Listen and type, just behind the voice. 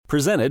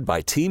Presented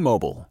by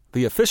T-Mobile,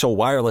 the official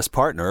wireless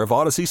partner of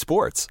Odyssey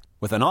Sports.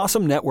 With an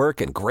awesome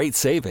network and great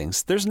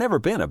savings, there's never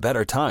been a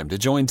better time to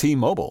join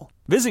T-Mobile.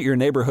 Visit your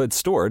neighborhood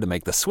store to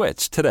make the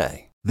switch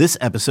today. This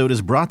episode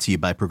is brought to you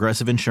by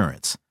Progressive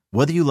Insurance.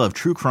 Whether you love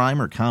true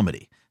crime or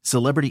comedy,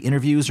 celebrity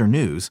interviews or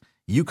news,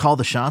 you call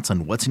the shots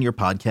on what's in your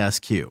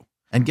podcast queue.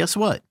 And guess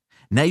what?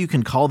 Now you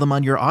can call them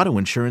on your auto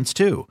insurance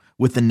too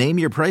with the Name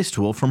Your Price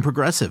tool from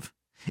Progressive.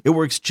 It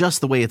works just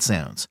the way it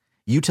sounds.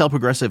 You tell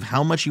Progressive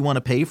how much you want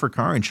to pay for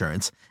car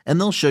insurance, and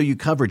they'll show you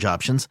coverage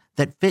options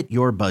that fit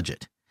your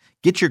budget.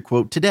 Get your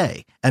quote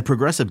today at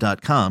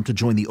Progressive.com to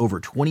join the over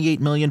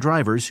 28 million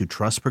drivers who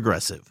trust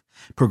Progressive.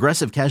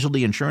 Progressive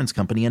Casualty Insurance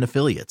Company and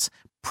Affiliates.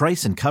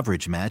 Price and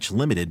coverage match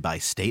limited by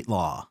state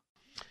law.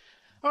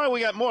 All right, we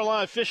got more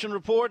live fishing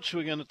reports.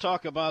 We're going to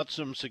talk about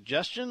some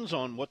suggestions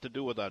on what to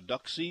do with our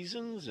duck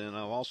seasons, and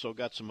I've also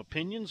got some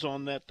opinions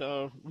on that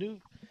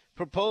new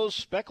proposed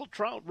speckled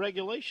trout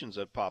regulations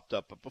that popped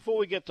up. But before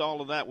we get to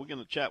all of that, we're going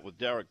to chat with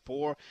Derek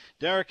Poor.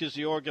 Derek is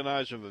the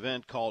organizer of an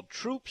event called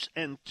Troops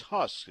and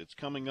Tusks. It's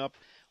coming up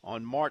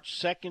on March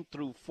 2nd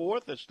through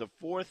 4th. It's the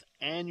 4th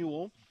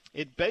annual.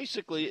 It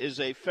basically is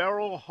a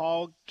feral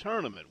hog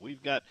tournament.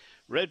 We've got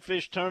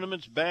redfish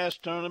tournaments, bass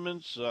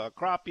tournaments,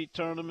 crappie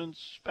tournaments,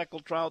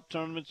 speckled trout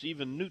tournaments,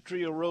 even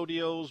nutria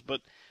rodeos.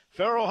 But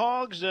feral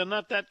hogs, they're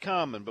not that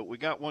common, but we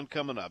got one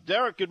coming up.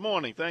 Derek, good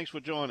morning. Thanks for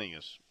joining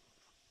us.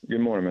 Good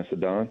morning, Mr.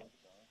 Don.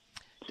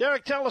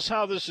 Derek, tell us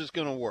how this is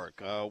going to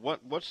work.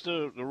 What's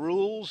the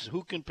rules?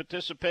 Who can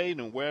participate,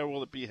 and where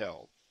will it be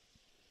held?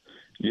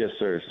 Yes,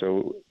 sir.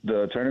 So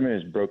the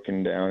tournament is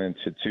broken down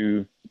into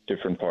two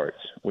different parts.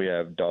 We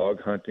have dog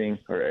hunting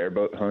or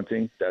airboat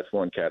hunting. That's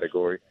one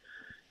category.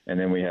 And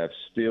then we have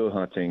steel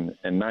hunting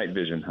and night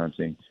vision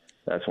hunting.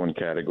 That's one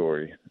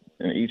category.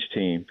 And each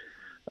team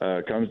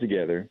comes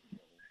together,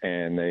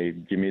 and they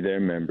give me their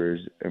members,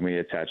 and we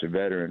attach a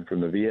veteran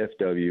from the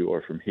VFW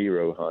or from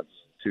Hero Hunts,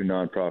 two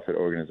nonprofit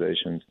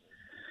organizations.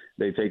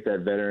 They take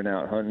that veteran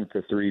out hunting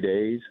for 3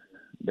 days.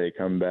 They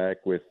come back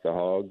with the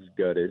hogs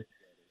gutted.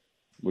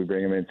 We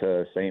bring them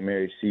into St.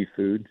 Mary's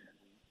Seafood.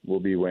 We'll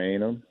be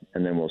weighing them,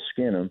 and then we'll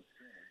skin them.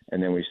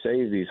 And then we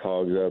save these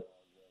hogs up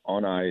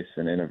on ice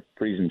and in a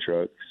freezing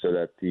truck so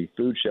that the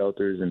food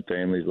shelters and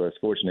families less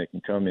fortunate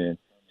can come in,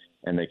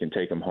 and they can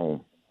take them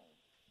home.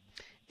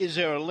 Is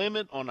there a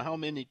limit on how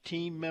many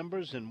team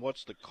members, and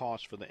what's the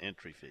cost for the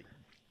entry fee?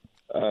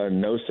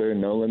 No, sir,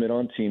 no limit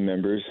on team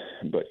members,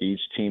 but each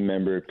team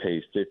member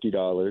pays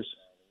 $50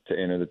 to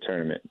enter the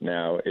tournament.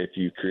 Now, if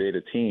you create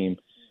a team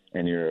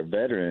and you're a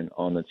veteran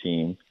on the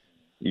team,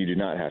 you do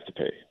not have to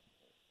pay.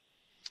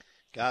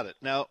 Got it.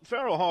 Now,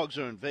 feral hogs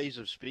are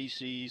invasive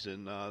species,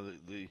 and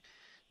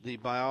the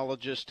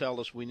biologists tell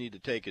us we need to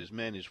take as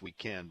many as we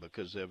can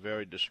because they're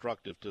very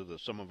destructive to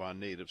some of our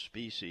native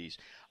species.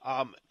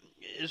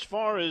 As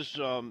far as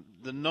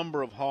the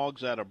number of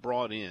hogs that are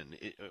brought in,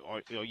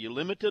 are you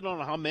limited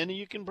on how many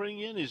you can bring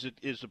in? Is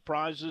the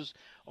prizes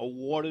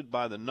awarded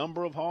by the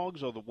number of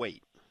hogs or the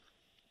weight?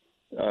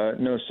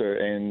 No, sir,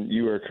 and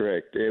you are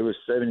correct. It was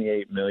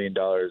 $78 million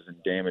in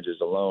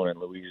damages alone in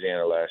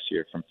Louisiana last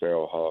year from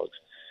feral hogs.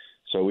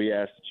 So we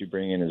ask that you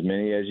bring in as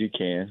many as you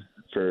can.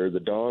 For the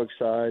dog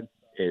side,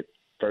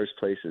 first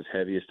place is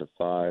heaviest of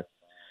 5.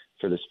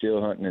 For the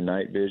steel hunting and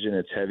night vision,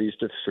 it's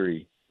heaviest of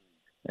 3.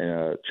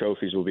 And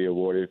trophies will be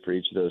awarded for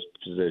each of those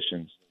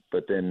positions.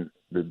 But then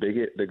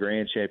the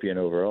grand champion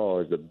overall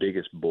is the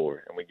biggest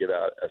boar, and we give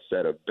out a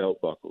set of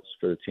belt buckles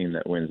for the team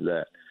that wins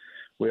that.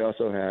 We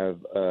also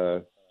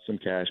have some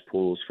cash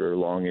pools for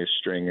longest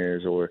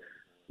stringers or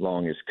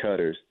longest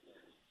cutters.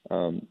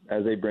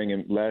 As they bring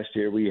in, last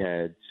year we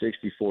had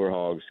 64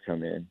 hogs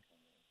come in,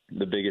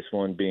 the biggest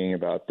one being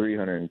about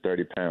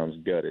 330 pounds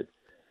gutted,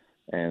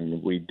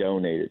 and we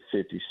donated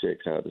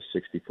 56 out of the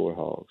 64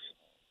 hogs.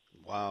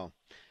 Wow.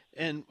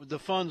 And the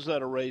funds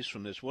that are raised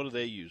from this, what do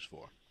they use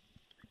for?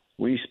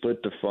 We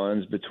split the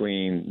funds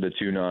between the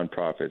two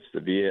nonprofits,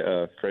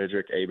 the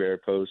Frederick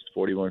Hebert Post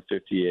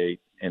 4158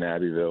 in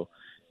Abbeville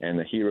and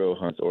the Hero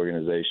Hunts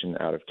organization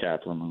out of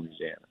Kaplan,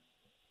 Louisiana.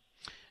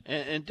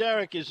 And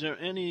Derek, is there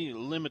any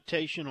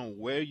limitation on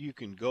where you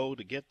can go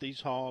to get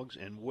these hogs,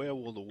 and where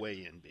will the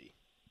weigh-in be?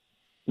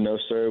 No,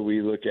 sir.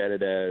 We look at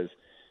it as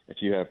if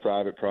you have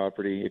private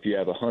property, if you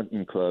have a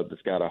hunting club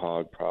that's got a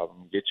hog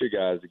problem, get your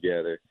guys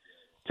together,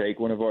 take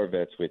one of our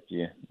vets with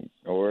you,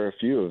 or a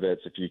few of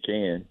vets if you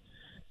can,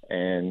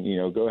 and,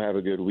 go have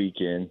a good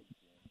weekend.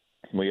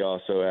 We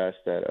also ask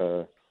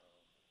that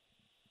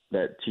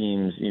that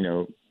teams,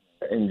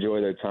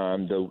 enjoy their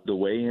time. The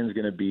weigh-in is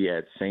going to be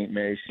at St.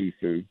 Mary's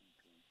Seafood.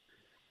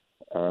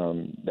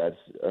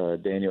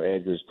 That's Daniel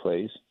Edgar's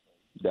place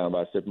down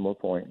by Sycamore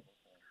Point.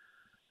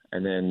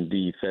 And then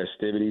the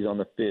festivities on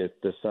the 5th,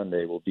 this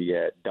Sunday, will be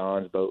at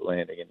Don's Boat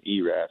Landing in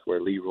Erath,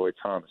 where Leroy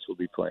Thomas will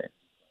be playing.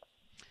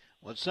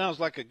 Well, it sounds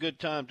like a good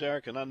time,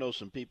 Derek, and I know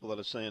some people that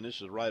are saying this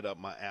is right up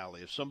my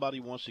alley. If somebody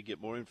wants to get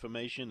more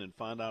information and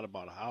find out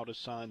about how to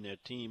sign their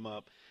team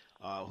up,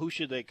 who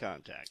should they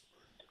contact?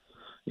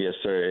 Yes,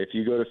 sir. If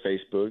you go to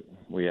Facebook,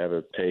 we have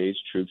a page,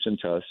 Troops and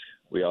Tusks.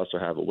 We also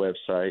have a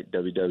website,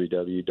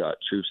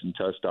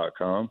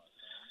 www.troopsandtusk.com.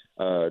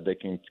 They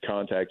can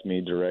contact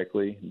me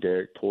directly,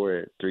 Derek Poor,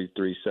 at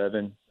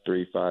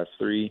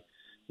 337-353-0047.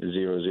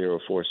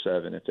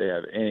 If they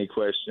have any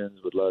questions,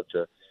 would love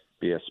to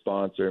be a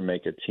sponsor,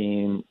 make a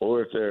team,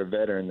 or if they're a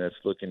veteran that's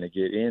looking to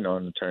get in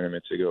on the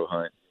tournament to go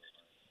hunt,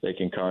 they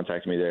can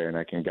contact me there and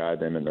I can guide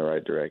them in the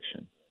right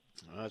direction.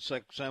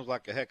 Sounds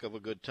like a heck of a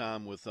good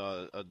time with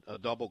a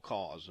double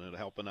cause,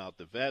 helping out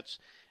the vets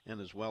and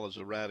as well as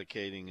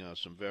eradicating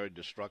some very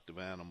destructive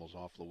animals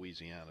off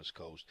Louisiana's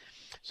coast.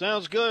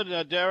 Sounds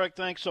good, Derek.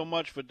 Thanks so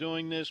much for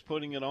doing this,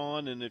 putting it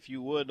on, and if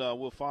you would,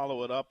 we'll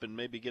follow it up and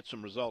maybe get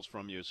some results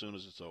from you as soon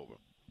as it's over.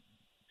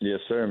 Yes,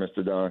 sir,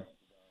 Mr. Don.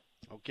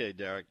 Okay,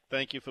 Derek.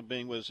 Thank you for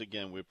being with us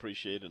again. We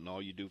appreciate it and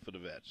all you do for the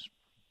vets.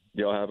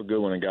 Y'all have a good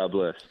one, and God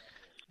bless.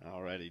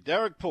 All righty.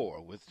 Derek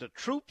Poor with the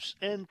Troops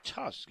and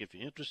Tusk. If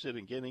you're interested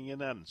in getting in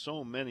that, and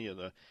so many of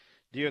the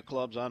deer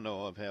clubs I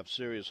know of have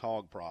serious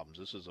hog problems,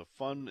 this is a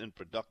fun and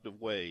productive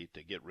way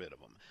to get rid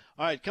of them.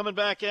 All right, coming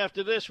back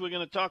after this, we're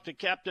going to talk to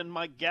Captain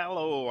Mike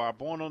Gallo, our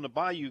Born on the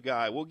Bayou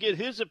guy. We'll get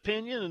his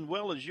opinion as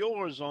well as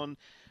yours on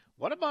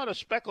what about a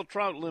speckled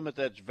trout limit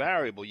that's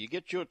variable. You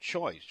get your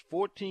choice,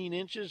 14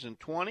 inches and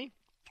 20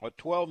 or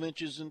 12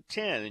 inches and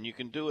 10, and you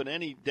can do it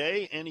any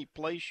day, any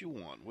place you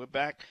want. We're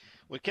back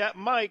with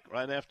Captain Mike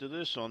right after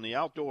this on the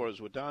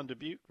Outdoors with Don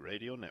Dubuque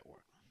Radio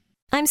Network.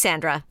 I'm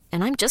Sandra,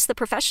 and I'm just the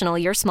professional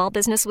your small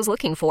business was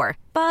looking for.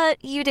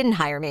 But you didn't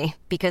hire me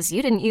because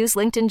you didn't use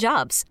LinkedIn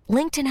Jobs.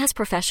 LinkedIn has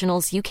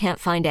professionals you can't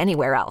find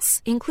anywhere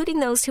else, including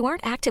those who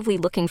aren't actively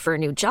looking for a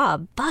new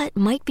job, but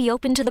might be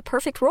open to the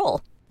perfect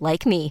role,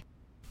 like me.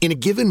 In a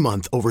given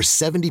month, over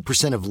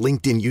 70% of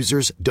LinkedIn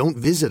users don't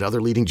visit other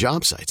leading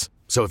job sites.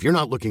 So if you're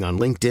not looking on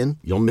LinkedIn,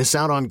 you'll miss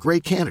out on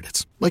great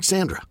candidates like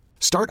Sandra.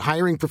 Start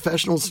hiring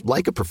professionals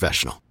like a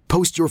professional.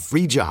 Post your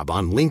free job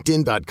on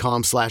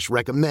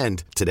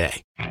linkedin.com/recommend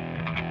today.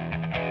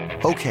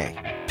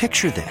 Okay,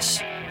 picture this.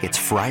 It's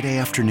Friday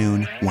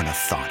afternoon when a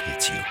thought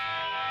hits you.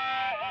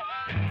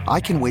 I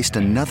can waste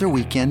another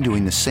weekend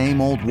doing the same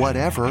old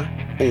whatever,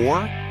 or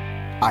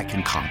I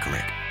can conquer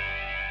it.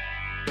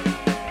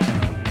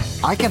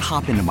 I can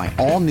hop into my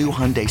all-new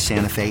Hyundai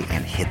Santa Fe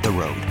and hit the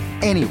road.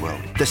 Any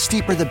road. The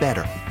steeper, the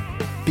better.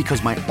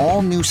 Because my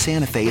all-new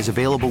Santa Fe is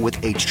available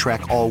with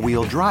H-Track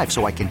all-wheel drive,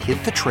 so I can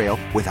hit the trail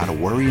without a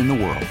worry in the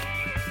world.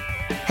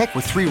 Heck,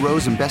 with 3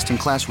 rows and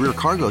best-in-class rear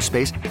cargo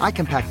space, I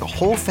can pack the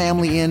whole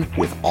family in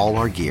with all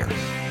our gear.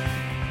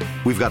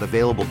 We've got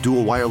available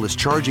dual wireless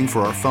charging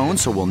for our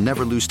phones, so we'll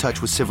never lose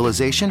touch with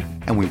civilization,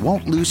 and we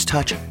won't lose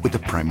touch with the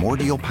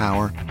primordial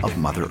power of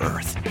Mother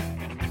Earth.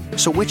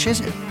 So which is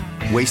it?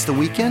 Waste the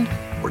weekend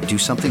or do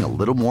something a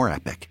little more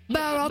epic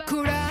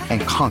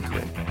and conquer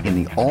it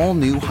in the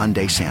all-new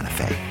Hyundai Santa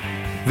Fe.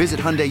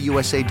 Visit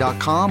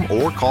HyundaiUSA.com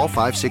or call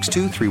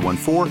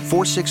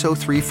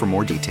 562-314-4603 for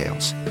more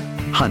details.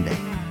 Hyundai,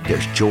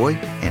 there's joy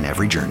in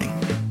every journey.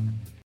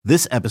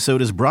 This episode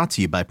is brought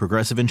to you by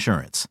Progressive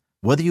Insurance.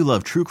 Whether you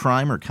love true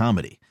crime or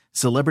comedy,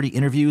 celebrity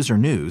interviews or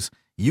news,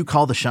 you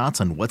call the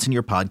shots on what's in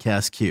your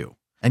podcast queue.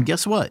 And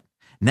guess what?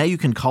 Now you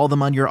can call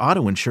them on your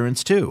auto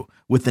insurance too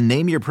with the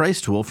Name Your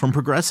Price tool from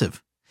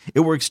Progressive.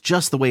 It works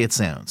just the way it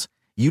sounds.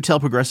 You tell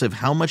Progressive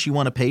how much you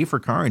want to pay for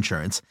car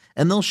insurance,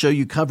 and they'll show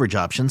you coverage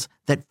options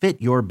that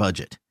fit your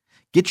budget.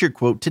 Get your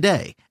quote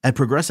today at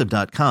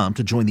Progressive.com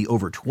to join the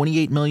over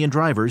 28 million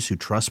drivers who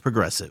trust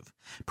Progressive.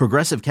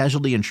 Progressive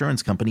Casualty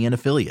Insurance Company and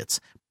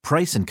Affiliates.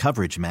 Price and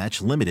coverage match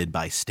limited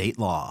by state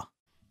law.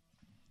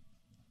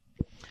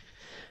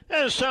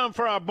 And it's time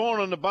for our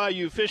Born on the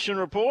Bayou Fishing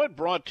Report,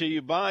 brought to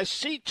you by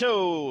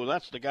Sea-Tow.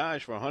 That's the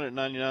guys for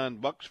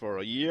 $199 for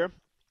a year.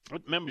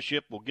 That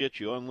membership will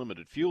get you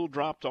unlimited fuel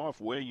dropped off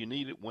where you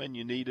need it, when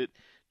you need it.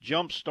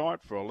 Jump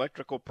start for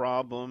electrical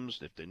problems.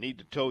 If they need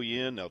to tow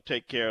you in, they'll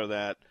take care of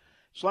that.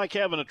 It's like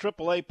having a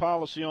AAA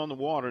policy on the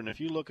water, and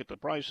if you look at the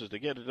prices to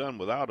get it done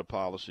without a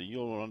policy,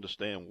 you'll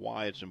understand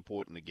why it's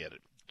important to get it.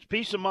 It's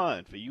peace of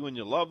mind for you and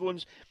your loved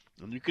ones,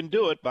 and you can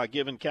do it by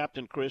giving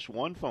Captain Chris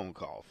one phone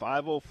call,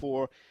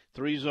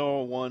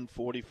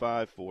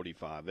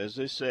 504-301-4545. As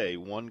they say,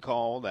 one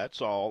call, that's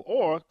all,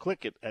 or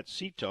click it at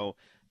Sea-Tow.com.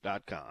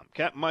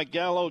 Captain Mike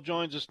Gallo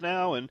joins us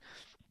now, and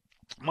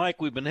Mike,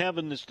 we've been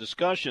having this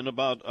discussion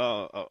about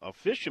a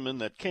fisherman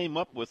that came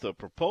up with a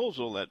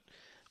proposal that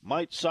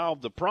might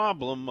solve the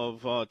problem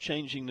of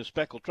changing the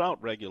speckled trout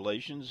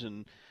regulations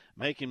and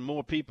making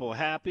more people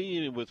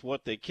happy with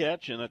what they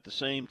catch, and at the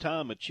same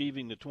time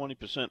achieving the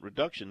 20%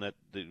 reduction that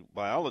the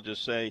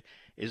biologists say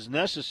is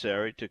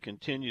necessary to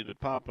continue the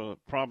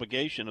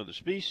propagation of the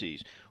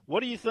species.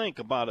 What do you think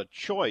about a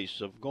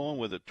choice of going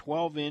with a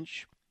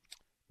 12-inch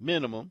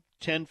minimum,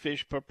 10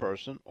 fish per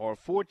person, or a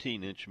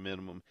 14-inch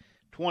minimum,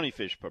 20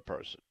 fish per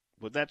person?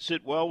 Would that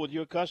sit well with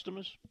your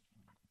customers?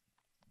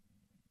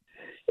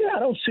 Yeah, I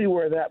don't see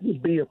where that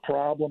would be a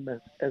problem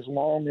as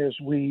long as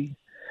we,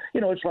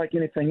 it's like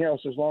anything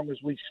else, as long as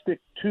we stick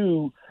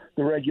to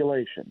the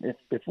regulation.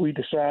 If we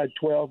decide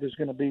 12 is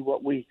going to be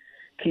what we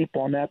keep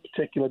on that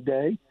particular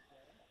day,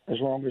 as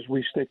long as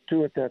we stick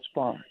to it, that's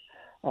fine.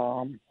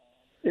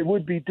 it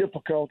would be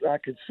difficult, I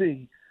could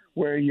see,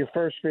 where your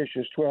first fish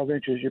is 12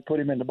 inches, you put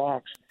him in the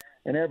box,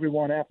 and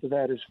everyone after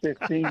that is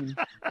 15.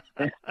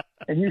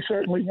 and you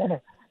certainly want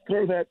to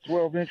throw that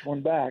 12-inch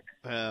one back.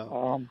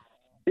 Yeah.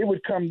 It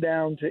would come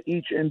down to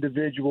each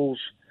individual's,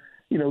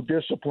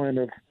 discipline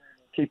of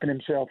keeping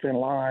himself in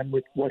line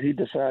with what he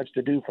decides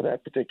to do for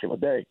that particular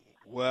day.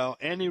 Well,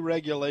 any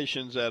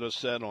regulations that are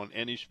set on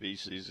any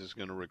species is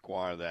going to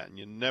require that, and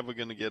you're never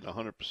going to get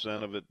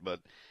 100% of it, but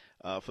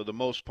for the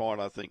most part,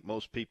 I think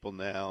most people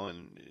now,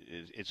 and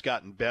it's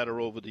gotten better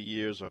over the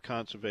years, are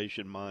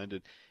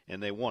conservation-minded,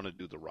 and they want to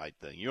do the right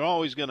thing. You're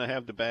always going to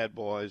have the bad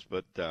boys,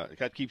 but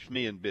that keeps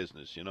me in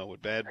business,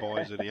 with bad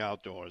boys in the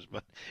outdoors.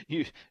 But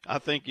I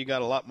think you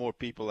got a lot more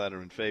people that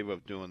are in favor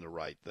of doing the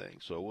right thing,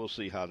 so we'll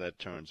see how that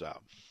turns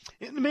out.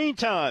 In the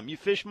meantime, you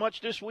fish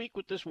much this week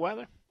with this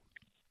weather?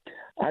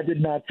 I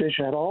did not fish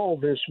at all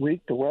this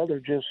week. The weather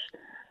just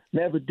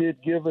never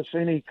did give us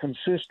any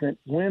consistent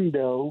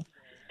window.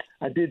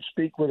 I did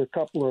speak with a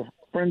couple of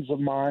friends of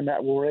mine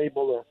that were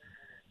able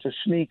to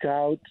sneak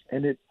out,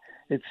 and it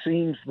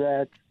seems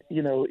that,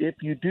 if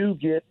you do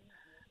get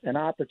an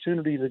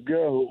opportunity to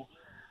go,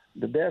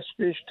 the best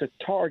fish to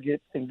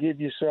target and give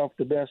yourself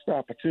the best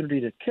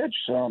opportunity to catch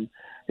some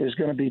is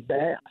going to be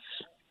bass.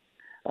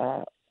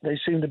 They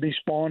seem to be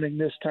spawning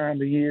this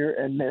time of year,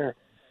 and they're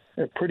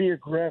pretty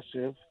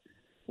aggressive.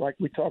 Like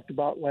we talked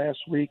about last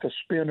week, a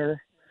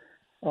spinner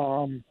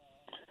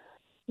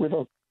with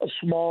a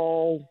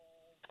small,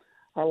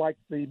 I like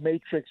the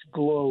Matrix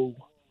Glow,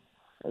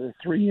 the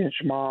 3-inch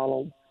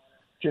model,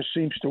 just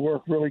seems to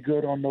work really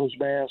good on those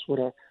bass with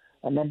a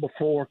number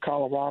 4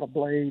 Colorado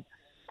blade,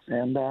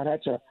 and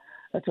that's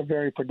a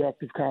very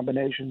productive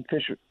combination.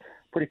 Fish are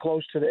pretty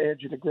close to the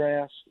edge of the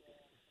grass,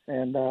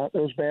 and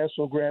those bass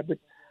will grab it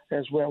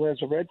as well as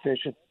a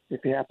redfish if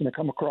you happen to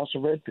come across a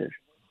redfish.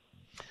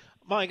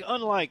 Mike,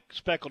 unlike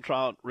speckled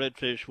trout,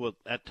 redfish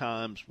at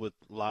times with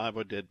live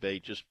or dead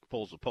bait just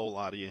pulls the pole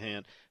out of your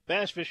hand,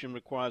 bass fishing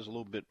requires a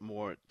little bit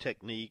more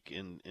technique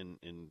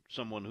in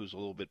someone who's a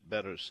little bit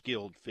better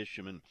skilled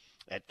fisherman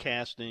at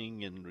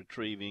casting and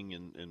retrieving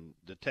and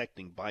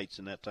detecting bites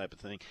and that type of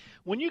thing.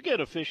 When you get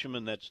a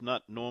fisherman that's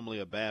not normally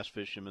a bass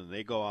fisherman,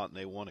 they go out and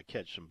they want to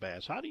catch some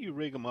bass, how do you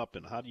rig them up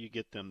and how do you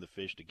get them the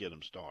fish to get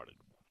them started?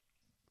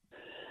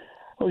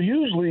 Well,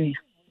 usually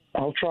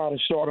I'll try to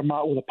start them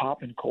out with a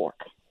popping cork.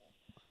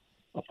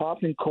 A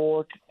popping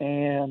cork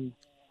and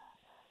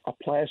a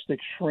plastic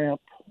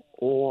shrimp,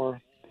 or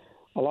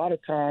a lot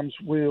of times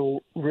we'll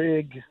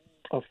rig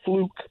a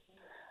fluke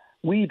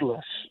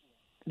weedless,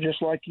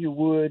 just like you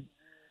would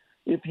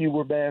if you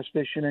were bass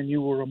fishing and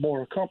you were a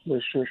more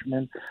accomplished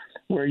fisherman,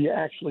 where you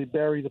actually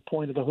bury the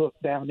point of the hook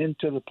down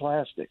into the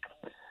plastic.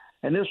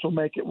 And this will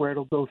make it where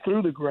it'll go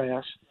through the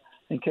grass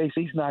in case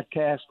he's not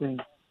casting,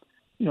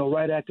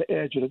 right at the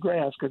edge of the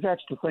grass, because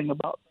that's the thing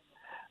about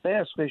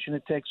bass fishing.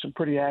 It takes some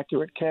pretty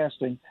accurate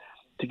casting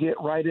to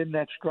get right in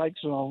that strike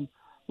zone,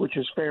 which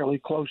is fairly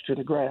close to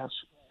the grass.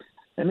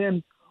 And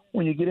then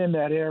when you get in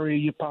that area,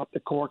 you pop the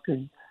cork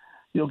and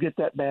you'll get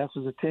that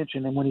bass's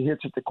attention. And when he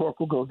hits it, the cork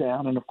will go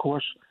down. And, of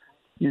course,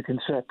 you can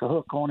set the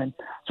hook on him.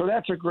 So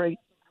that's a great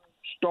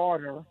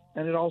starter.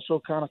 And it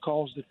also kind of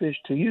calls the fish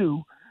to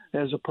you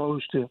as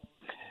opposed to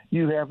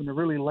you having to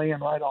really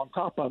land right on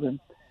top of him.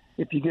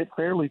 If you get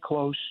fairly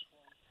close,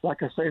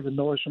 like I say, the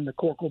noise from the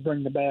cork will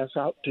bring the bass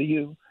out to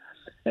you.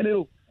 And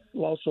it'll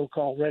also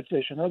call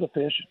redfish and other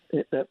fish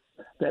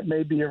that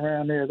may be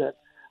around there that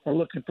are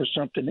looking for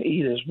something to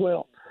eat as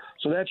well.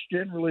 So that's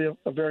generally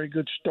a very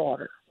good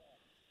starter.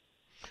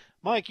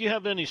 Mike, you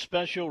have any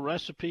special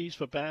recipes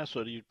for bass,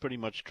 or do you pretty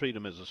much treat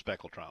them as a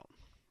speckled trout?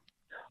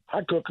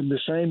 I cook them the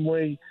same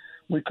way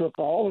we cook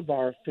all of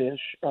our fish.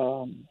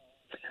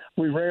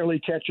 We rarely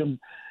catch them,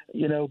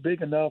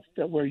 big enough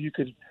that where you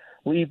could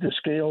leave the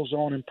scales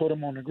on and put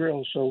them on the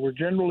grill. So we're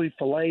generally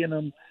filleting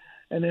them,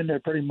 and then they're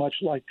pretty much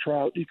like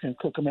trout. You can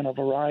cook them in a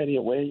variety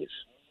of ways.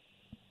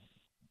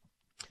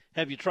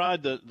 Have you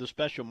tried the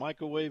special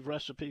microwave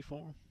recipe for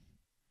them?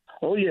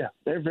 Oh, yeah.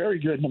 They're very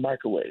good in the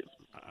microwave.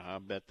 I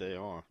bet they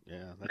are.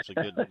 Yeah, that's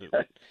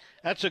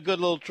a good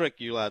little trick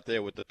you out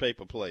there with the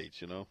paper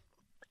plates,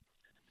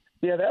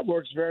 Yeah, that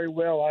works very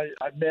well. I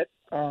met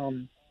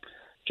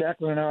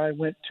Jacqueline and I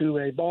went to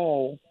a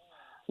ball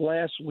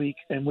last week,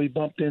 and we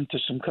bumped into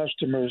some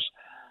customers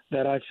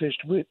that I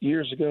fished with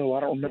years ago.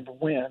 I don't remember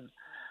when,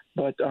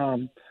 but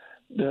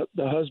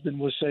the husband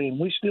was saying,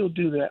 we still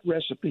do that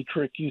recipe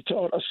trick you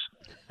taught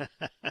us.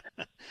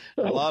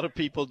 A lot of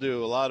people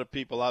do. A lot of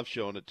people I've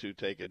shown it to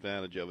take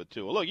advantage of it,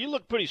 too. Well, look, you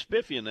look pretty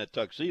spiffy in that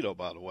tuxedo,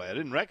 by the way. I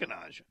didn't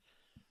recognize you.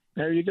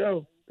 There you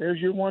go. There's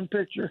your one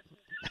picture.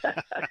 All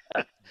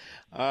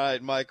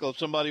right, Michael, if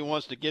somebody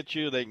wants to get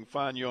you, they can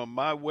find you on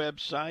my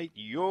website,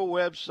 your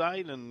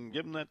website, and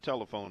give them that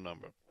telephone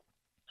number.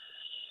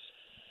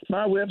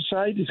 My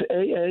website is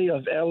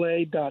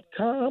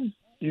aaofla.com.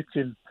 You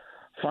can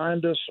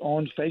find us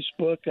on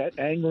Facebook at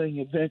Angling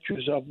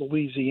Adventures of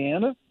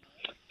Louisiana.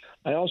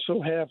 I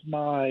also have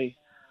my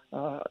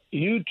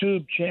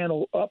YouTube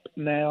channel up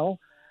now,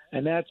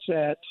 and that's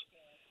at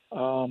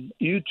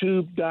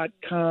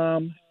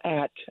YouTube.com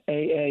at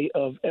AA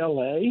of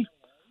LA,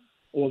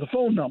 or the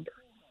phone number,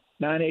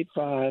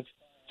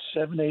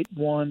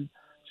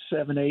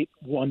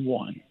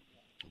 985-781-7811.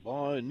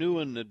 Boy, new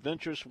and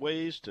adventurous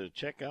ways to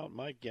check out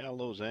Mike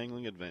Gallo's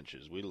Angling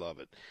Adventures. We love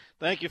it.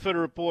 Thank you for the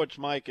reports,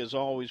 Mike. As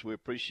always, we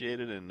appreciate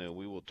it, and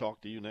we will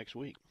talk to you next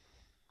week.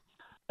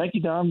 Thank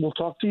you, Don. We'll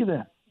talk to you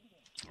then.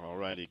 All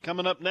righty.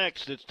 Coming up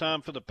next, it's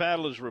time for the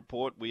Paddlers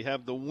Report. We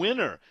have the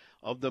winner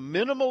of the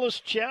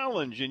Minimalist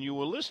Challenge, and you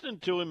were listening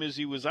to him as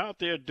he was out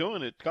there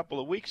doing it a couple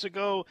of weeks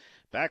ago.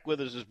 Back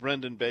with us is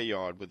Brendan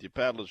Bayard with your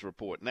Paddlers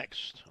Report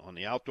next on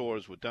the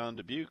Outdoors with Don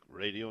Dubuque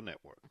Radio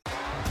Network.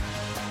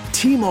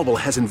 T-Mobile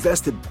has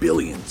invested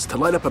billions to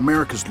light up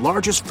America's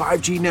largest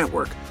 5G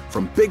network,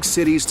 from big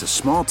cities to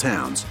small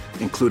towns,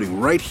 including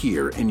right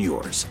here in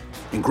yours.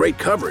 And great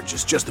coverage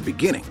is just the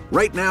beginning.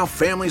 Right now,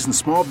 families and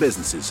small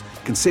businesses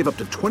can save up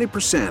to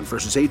 20%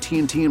 versus AT&T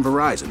and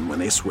Verizon when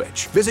they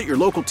switch. Visit your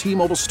local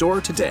T-Mobile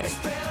store today.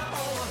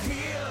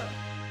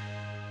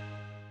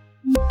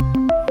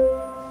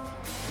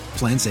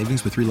 Plan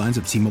savings with 3 lines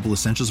of T-Mobile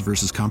Essentials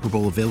versus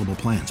comparable available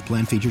plans.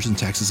 Plan features and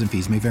taxes and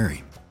fees may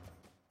vary.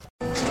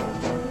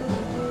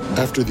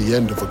 After the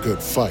end of a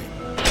good fight,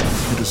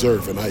 you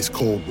deserve an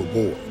ice-cold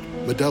reward.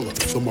 Modelo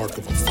is the mark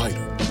of a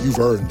fighter. You've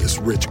earned this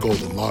rich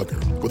golden lager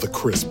with a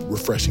crisp,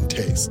 refreshing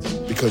taste.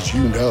 Because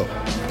you know,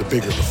 the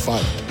bigger the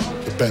fight,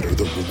 the better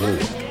the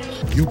reward.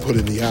 You put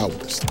in the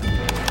hours,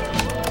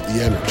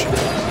 the energy,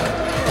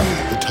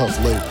 the tough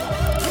labor.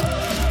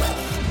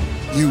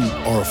 You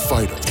are a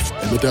fighter,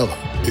 and Modelo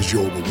is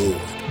your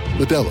reward.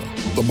 Modelo,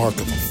 the mark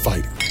of a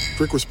fighter.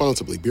 Drink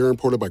responsibly. Beer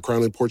imported by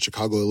Crown Imports,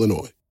 Chicago,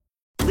 Illinois.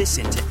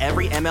 Listen to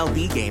every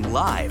MLB game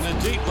live. In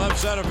the deep left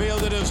center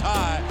field, it is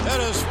high,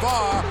 it is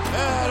far,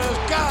 it is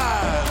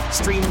gone.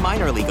 Stream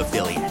minor league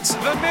affiliates.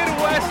 The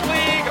Midwest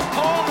League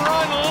home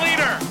run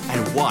leader.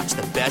 And watch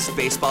the best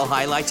baseball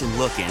highlights and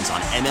look-ins on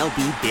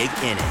MLB Big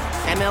Inning.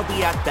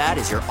 MLB At Bat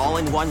is your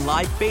all-in-one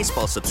live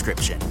baseball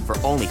subscription for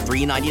only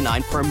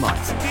 $3.99 per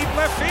month. Deep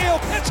left field,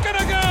 it's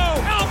gonna go.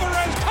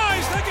 Alvarez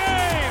ties the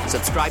game.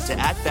 Subscribe to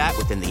At Bat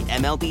within the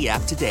MLB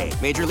app today.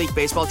 Major League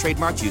Baseball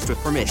trademarks used with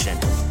permission.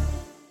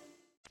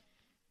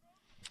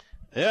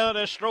 Yeah,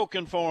 they're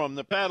stroking for them.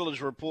 The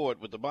Paddlers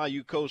Report with the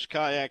Bayou Coast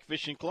Kayak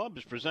Fishing Club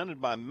is presented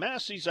by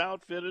Massey's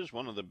Outfitters,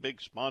 one of the big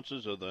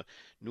sponsors of the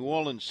New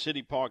Orleans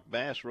City Park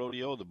Bass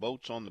Rodeo, the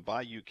boats on the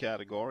Bayou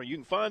category. You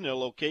can find their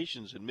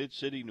locations in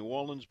Mid-City, New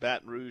Orleans,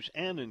 Baton Rouge,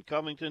 and in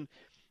Covington.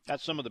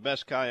 That's some of the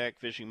best kayak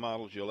fishing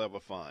models you'll ever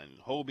find.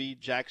 Hobie,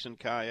 Jackson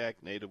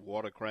Kayak, Native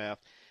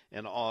Watercraft,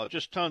 and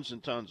just tons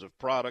and tons of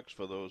products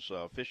for those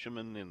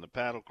fishermen in the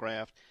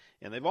paddlecraft.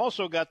 And they've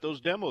also got those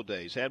demo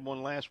days. Had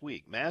one last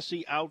week.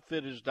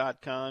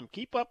 MasseyOutfitters.com.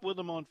 Keep up with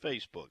them on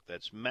Facebook.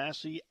 That's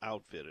Massey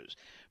Outfitters.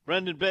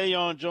 Brendan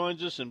Bayard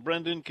joins us. And,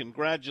 Brendan,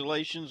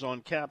 congratulations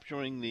on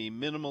capturing the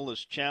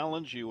Minimalist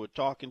Challenge. You were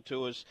talking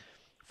to us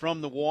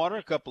from the water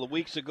a couple of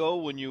weeks ago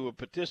when you were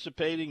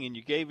participating and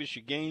you gave us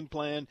your game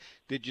plan.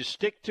 Did you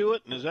stick to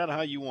it, and is that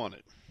how you want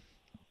it?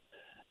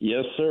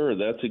 Yes, sir.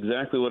 That's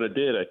exactly what I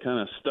did. I kind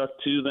of stuck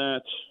to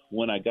that.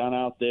 When I got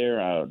out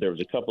there, there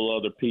was a couple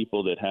other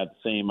people that had the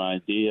same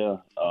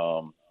idea.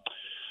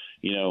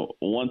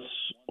 Once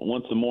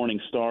the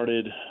morning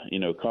started,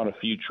 caught a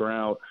few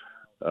trout.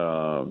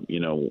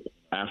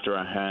 After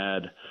I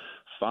had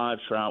 5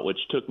 trout, which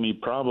took me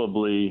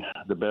probably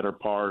the better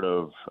part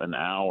of an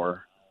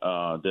hour,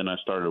 then I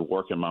started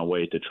working my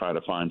way to try to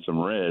find some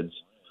reds.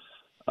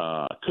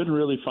 Couldn't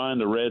really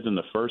find the reds in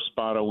the first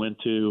spot I went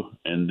to,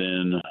 and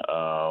then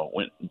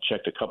went and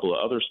checked a couple of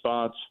other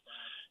spots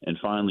and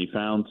finally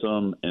found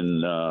some.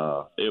 And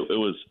it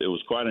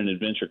was quite an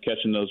adventure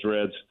catching those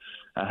reds.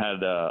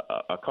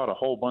 I caught a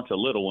whole bunch of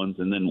little ones,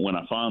 and then when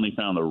I finally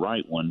found the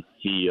right one,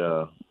 he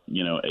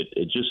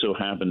it just so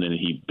happened that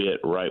he bit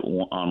right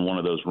on one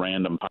of those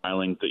random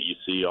pilings that you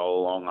see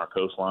all along our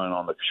coastline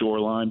on the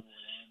shoreline,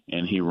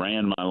 and he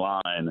ran my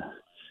line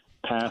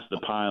past the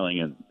piling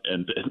and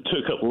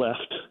took a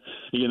left,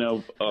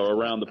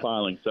 around the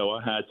piling. So I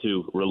had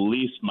to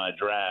release my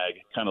drag,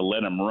 kind of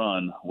let him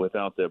run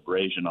without the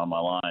abrasion on my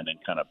line,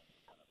 and kind of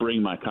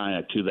bring my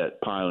kayak to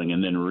that piling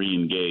and then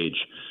re-engage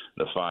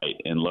the fight.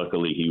 And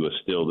luckily he was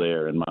still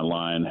there, and my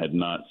line had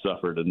not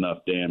suffered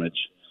enough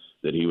damage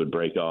that he would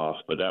break off.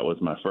 But that was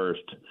my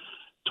first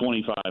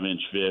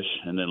 25-inch fish,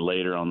 and then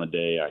later on the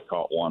day I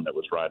caught one that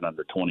was right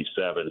under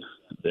 27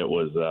 that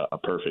was a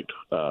perfect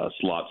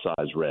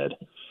slot-size red.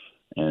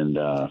 And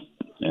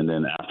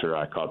then after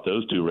I caught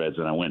those 2 reds,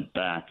 and I went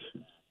back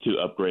to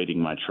upgrading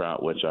my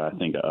trout, which I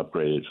think I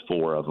upgraded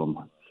 4 of them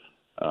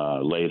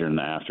later in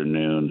the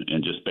afternoon,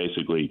 and just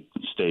basically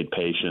stayed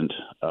patient,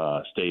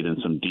 stayed in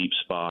some deep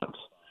spots,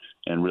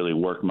 and really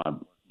worked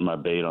my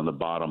bait on the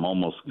bottom,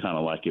 almost kind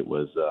of like it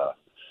was,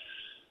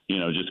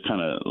 just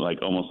kind of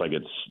like almost like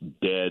it's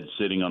dead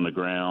sitting on the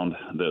ground.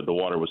 The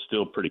water was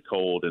still pretty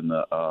cold in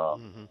the,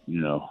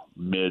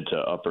 mid to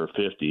upper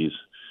 50s.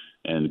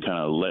 and kind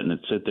of letting it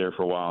sit there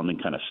for a while and then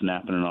kind of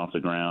snapping it off the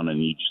ground,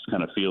 and you just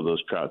kind of feel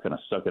those trout kind of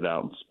suck it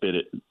out and spit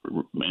it.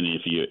 And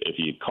if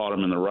you caught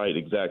them in the right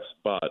exact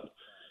spot,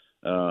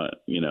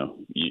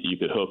 you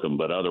could hook them.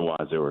 But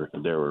otherwise, they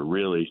were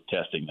really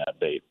testing that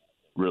bait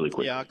really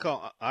quick. Yeah,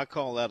 I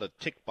call that a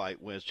tick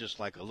bite, where it's just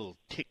like a little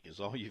tick is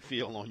all you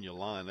feel on your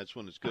line. That's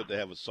when it's good to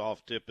have a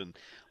soft tip and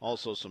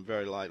also some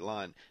very light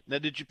line. Now,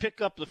 did you pick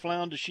up the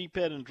flounder,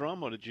 sheephead, and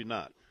drum, or did you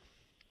not?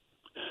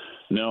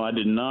 No, I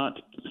did not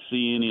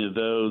see any of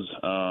those.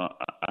 I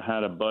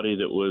had a buddy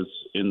that was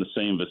in the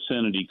same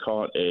vicinity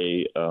caught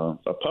a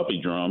puppy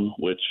drum,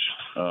 which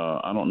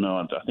I don't know.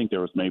 I think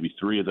there was maybe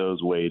 3 of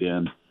those weighed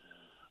in.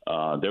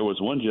 There was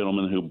one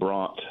gentleman who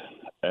brought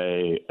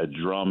a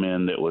drum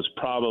in that was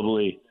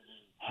probably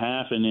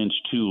half an inch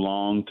too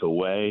long to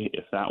weigh.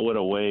 If that would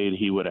have weighed,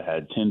 he would have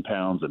had 10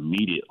 pounds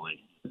immediately.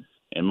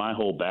 And my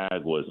whole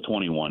bag was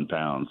 21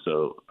 pounds.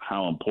 So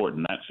how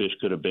important that fish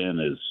could have been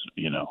is,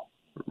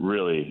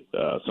 really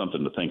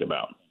something to think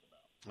about.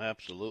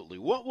 Absolutely.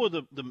 What were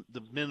the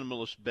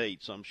minimalist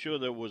baits? I'm sure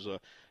there was a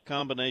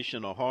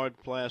combination of hard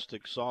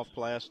plastics, soft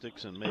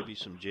plastics, and maybe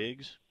some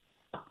jigs.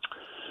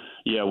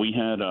 Yeah, we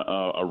had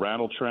a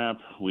rattle trap.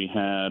 We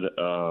had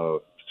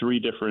 3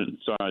 different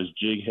size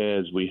jig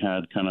heads. We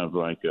had kind of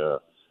like a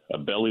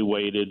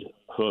belly-weighted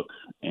hook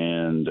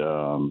and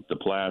the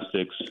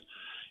plastics.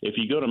 If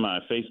you go to my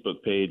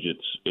Facebook page,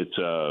 it's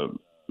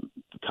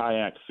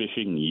Kayak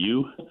Fishing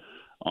U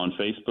on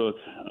Facebook.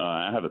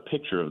 I have a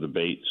picture of the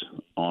baits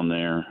on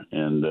there,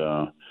 and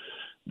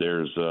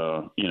there's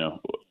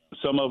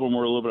some of them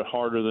were a little bit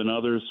harder than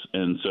others,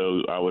 and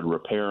so I would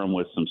repair them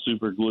with some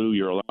super glue.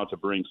 You're allowed to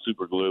bring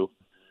super glue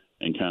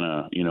and kind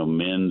of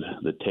mend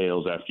the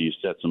tails after you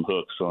set some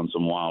hooks on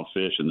some wild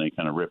fish, and they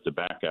kind of rip the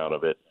back out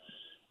of it.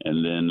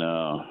 And then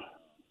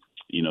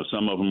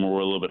some of them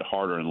were a little bit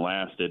harder and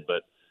lasted,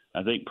 but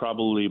I think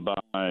probably by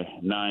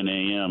 9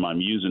 a.m.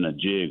 I'm using a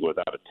jig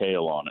without a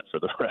tail on it for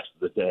the rest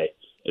of the day.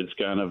 It's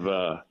kind of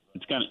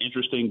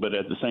interesting, but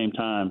at the same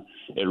time,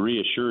 it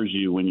reassures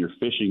you when you're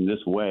fishing this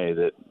way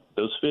that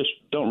those fish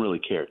don't really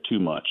care too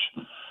much.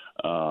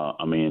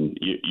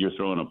 You're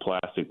throwing a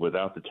plastic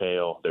without the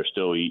tail; they're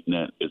still eating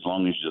it. As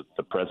long as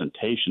the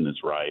presentation is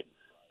right,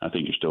 I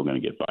think you're still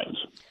going to get bites.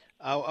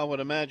 I would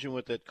imagine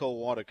with that cold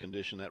water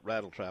condition, that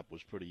rattle trap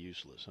was pretty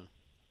useless, huh?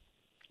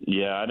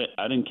 Yeah,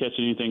 I didn't catch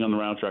anything on the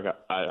rattle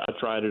trap. I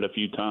tried it a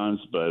few times,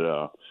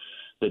 but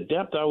the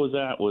depth I was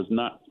at was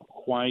not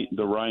quite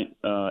the right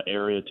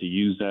area to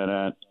use that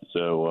at,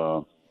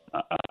 so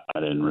I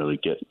didn't really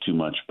get too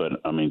much. But,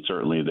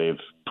 certainly they've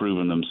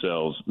proven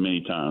themselves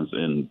many times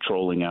in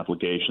trolling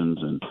applications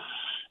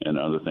and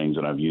other things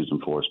that I've used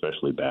them for,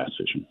 especially bass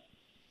fishing.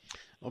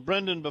 Well,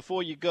 Brendan,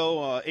 before you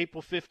go,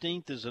 April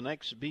 15th is the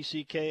next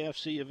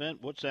BCKFC event.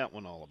 What's that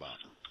one all about?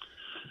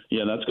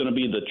 Yeah, that's going to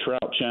be the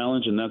Trout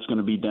Challenge, and that's going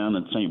to be down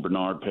in St.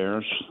 Bernard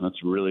Parish.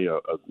 That's really a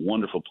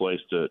wonderful place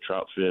to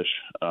trout fish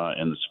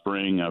in the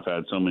spring. I've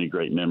had so many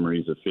great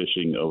memories of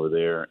fishing over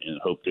there in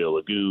Hopedale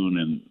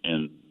Lagoon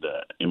and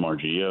the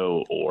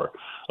MRGO or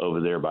over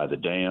there by the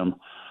dam.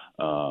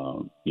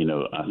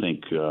 I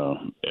think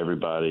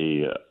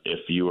everybody, if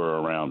you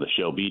were around the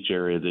Shell Beach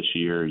area this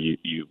year,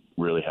 you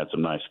really had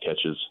some nice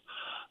catches.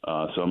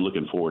 So I'm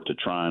looking forward to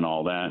trying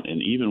all that.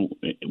 And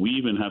we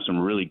even have some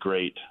really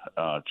great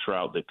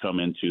trout that come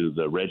into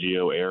the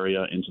Reggio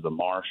area, into the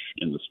marsh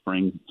in the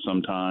spring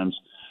sometimes.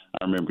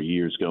 I remember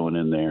years going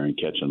in there and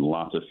catching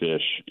lots of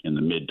fish in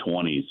the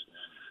mid-20s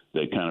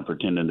that kind of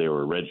pretended they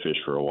were redfish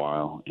for a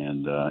while.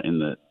 And in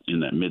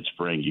that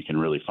mid-spring, you can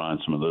really find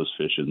some of those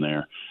fish in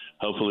there.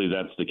 Hopefully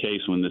that's the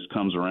case when this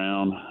comes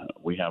around.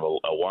 We have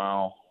a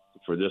while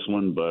for this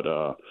one, but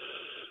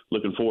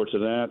looking forward to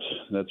that.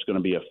 That's going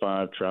to be a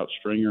 5-trout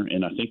stringer,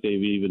 and I think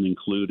they've even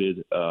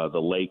included the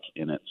lake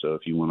in it. So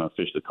if you want to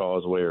fish the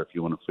causeway or if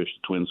you want to fish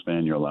the twin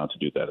span, you're allowed to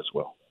do that as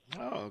well.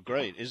 Oh,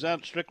 great. Is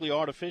that strictly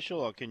artificial,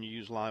 or can you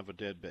use live or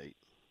dead bait?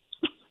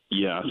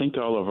 Yeah, I think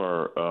all of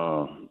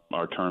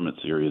our tournament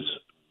series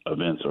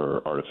events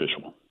are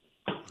artificial.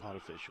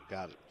 Artificial,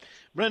 got it.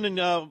 Brendan,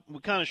 we're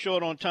kind of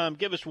short on time.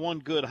 Give us one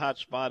good hot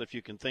spot if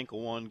you can think of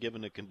one,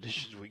 given the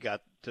conditions we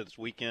got this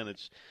weekend.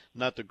 It's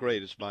not the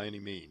greatest by any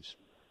means.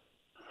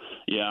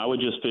 Yeah, I would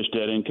just fish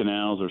dead-end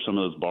canals or some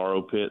of those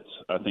borrow pits.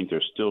 I think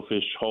there's still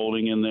fish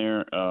holding in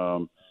there.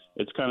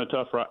 It's kind of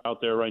tough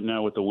out there right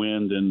now with the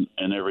wind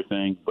and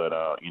everything, but,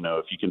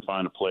 if you can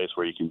find a place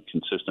where you can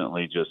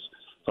consistently just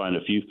find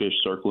a few fish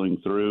circling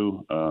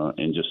through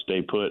and just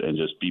stay put and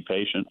just be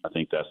patient, I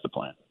think that's the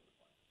plan.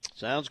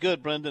 Sounds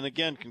good, Brendan.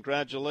 Again,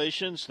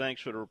 congratulations.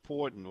 Thanks for the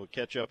report, and we'll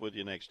catch up with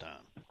you next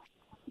time.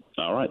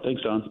 All right.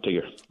 Thanks, Don.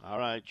 Take care. All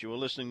right. You were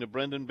listening to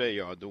Brendan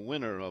Bayard, the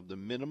winner of the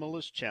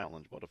Minimalist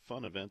Challenge. What a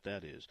fun event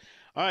that is.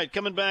 All right.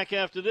 Coming back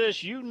after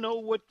this, you know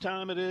what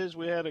time it is.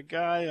 We had a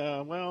guy,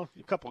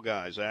 a couple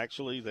guys,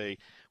 actually. They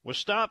were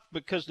stopped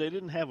because they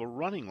didn't have a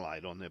running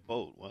light on their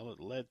boat. Well, it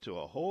led to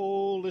a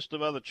whole list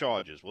of other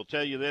charges. We'll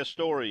tell you their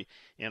story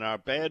in our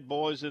Bad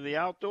Boys of the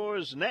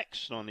Outdoors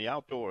next on the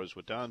Outdoors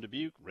with Don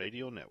Dubuque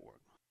Radio Network.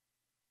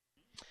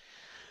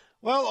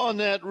 Well, on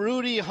that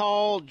Rudy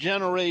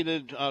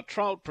Hall-generated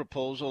trout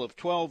proposal of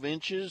 12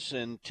 inches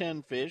and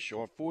 10 fish,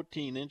 or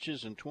 14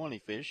 inches and 20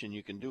 fish, and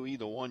you can do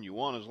either one you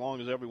want as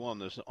long as everyone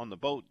that's on the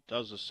boat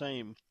does the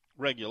same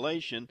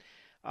regulation.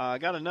 I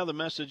got another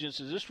message and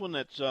says this one,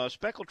 that's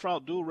speckled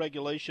trout dual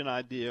regulation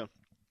idea,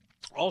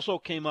 also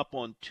came up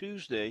on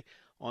Tuesday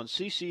on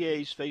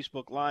CCA's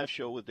Facebook Live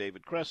show with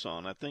David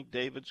Cresson. I think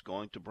David's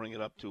going to bring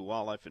it up to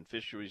Wildlife and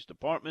Fisheries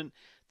Department.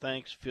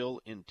 Thanks,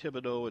 Phil in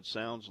Thibodaux. It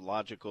sounds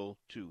logical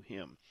to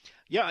him.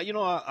 Yeah,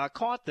 I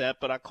caught that,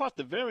 but I caught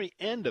the very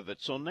end of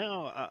it. So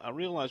now I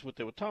realize what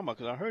they were talking about,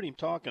 because I heard him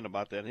talking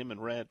about that, him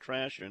and Rad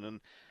Trasher, and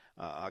then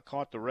I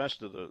caught the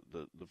rest of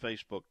the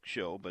Facebook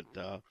show. But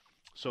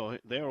so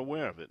they're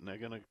aware of it, and they're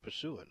going to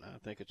pursue it. And I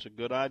think it's a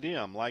good idea.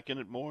 I'm liking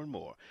it more and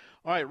more.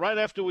 All right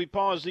after we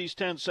pause these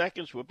 10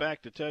 seconds, we're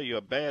back to tell you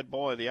a bad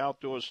boy of the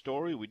outdoors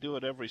story. We do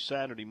it every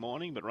Saturday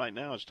morning, but right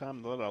now it's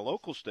time to let our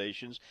local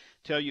stations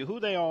tell you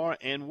who they are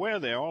and where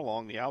they are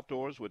along the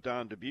Outdoors with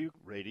Don Dubuque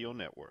Radio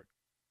Network.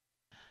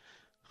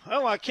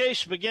 Well, our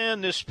case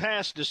began this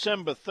past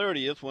December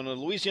 30th when a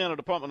Louisiana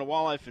Department of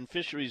Wildlife and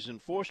Fisheries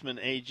enforcement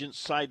agent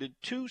cited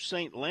 2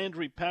 St.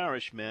 Landry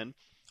Parish men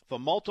for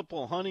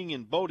multiple hunting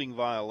and boating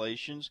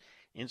violations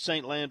in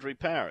St. Landry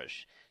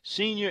Parish.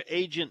 Senior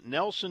Agent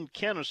Nelson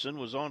Kennerson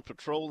was on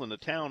patrol in the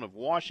town of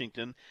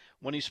Washington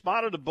when he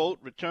spotted a boat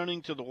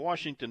returning to the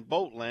Washington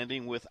boat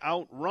landing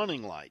without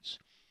running lights.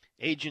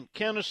 Agent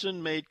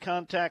Kennerson made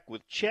contact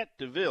with Chet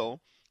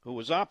DeVille, who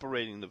was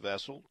operating the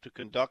vessel, to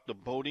conduct a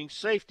boating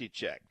safety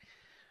check.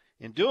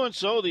 In doing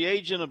so, the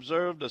agent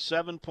observed a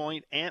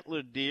 7-point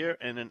antlered deer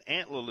and an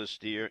antlerless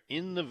deer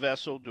in the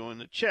vessel during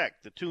the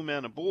check. The 2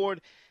 men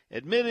aboard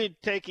admitted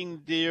taking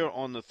the deer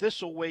on the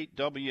Thistlethwaite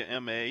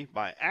WMA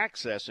by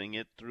accessing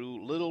it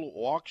through Little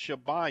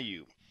Waukesha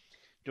Bayou.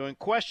 During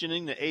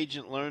questioning, the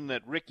agent learned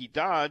that Ricky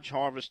Dodge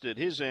harvested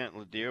his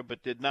antlered deer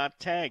but did not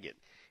tag it.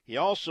 He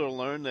also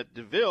learned that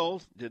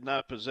DeVille did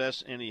not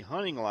possess any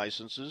hunting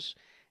licenses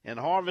and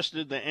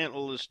harvested the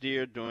antlerless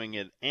deer during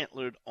an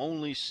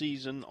antlered-only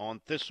season on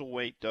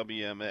Thistlethwaite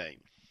WMA.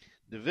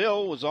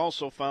 DeVille was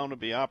also found to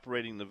be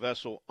operating the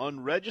vessel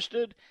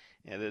unregistered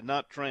and had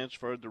not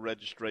transferred the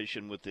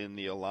registration within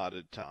the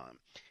allotted time.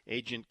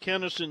 Agent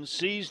Kennerson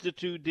seized the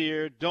 2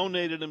 deer,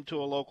 donated them to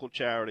a local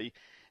charity,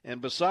 and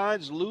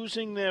besides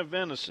losing their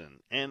venison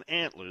and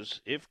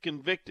antlers, if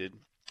convicted,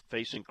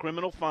 facing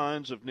criminal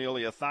fines of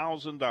nearly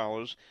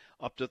 $1,000,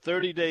 up to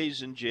 30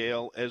 days in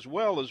jail, as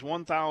well as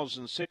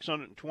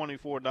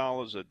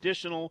 $1,624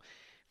 additional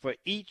for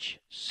each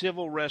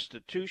civil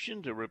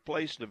restitution to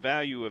replace the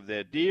value of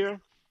their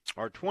deer,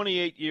 are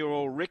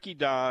 28-year-old Ricky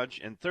Dodge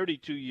and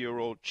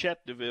 32-year-old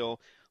Chet DeVille,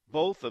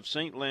 both of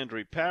St.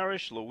 Landry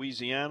Parish,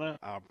 Louisiana,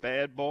 our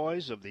bad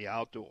boys of the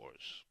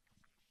outdoors.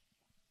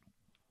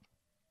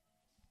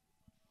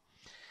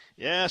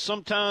 Yeah,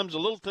 sometimes a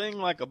little thing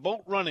like a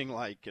boat running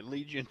light can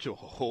lead you into a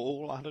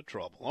whole lot of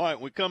trouble. All right,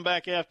 when we come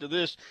back after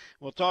this,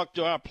 we'll talk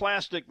to our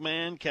plastic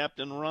man,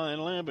 Captain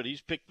Ryan Lambert.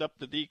 He's picked up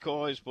the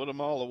decoys, put them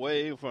all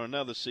away for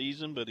another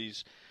season, but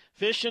he's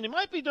fishing. He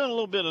might be doing a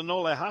little bit of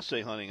Nole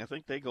Hase hunting. I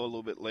think they go a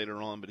little bit later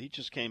on, but he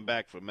just came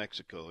back from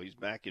Mexico. He's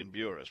back in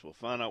Buras. We'll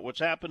find out what's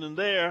happening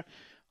there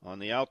on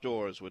the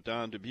Outdoors with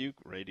Don Dubuque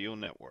Radio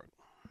Network.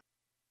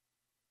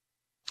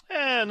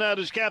 And that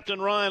is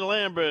Captain Ryan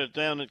Lambert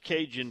down at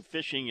Cajun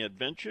Fishing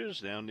Adventures,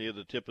 down near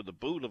the tip of the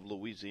boot of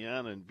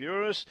Louisiana and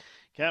Buras.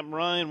 Captain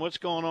Ryan, what's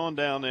going on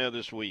down there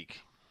this week?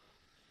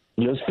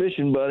 Just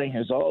fishing, buddy.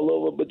 It's all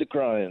over but the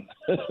crying.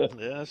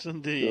 Yes,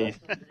 indeed.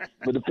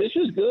 But the fish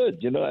is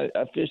good. I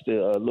fished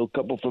a little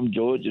couple from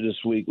Georgia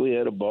this week. We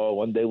had a ball.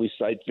 One day we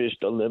sight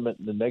fished a limit,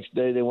 and the next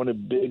day they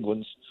wanted big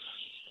ones.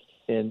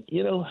 And,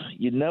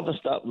 you never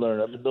stop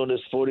learning. I've been doing this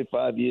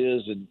 45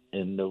 years,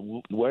 and there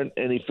weren't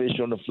any fish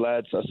on the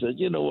flats. I said,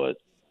 you know what?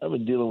 I've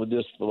been dealing with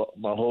this for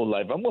my whole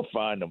life. I'm going to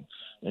find them.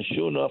 And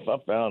sure enough, I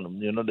found them.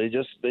 They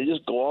just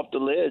go off the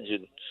ledge,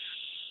 and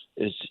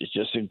it's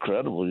just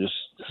incredible.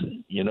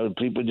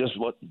 People just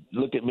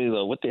look at me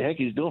like, what the heck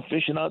he's doing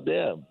fishing out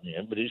there?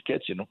 Yeah, but he's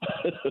catching them.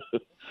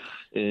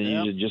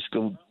 And you just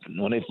go,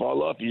 when they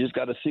fall off, you just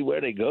got to see where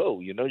they go.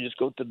 Just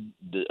go to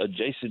the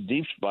adjacent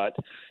deep spot,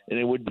 and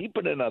they were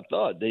deeper than I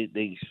thought.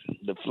 The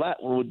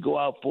flat would go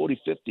out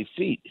 40, 50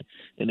 feet,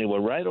 and they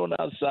were right on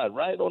the outside,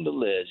 right on the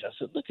ledge. I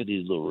said, look at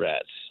these little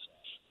rats.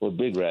 Well,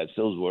 big rats,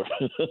 those were.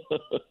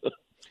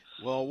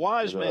 Well, a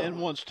wise man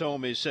once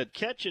told me, he said,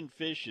 catching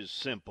fish is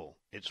simple.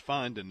 It's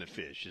finding the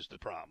fish is the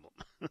problem.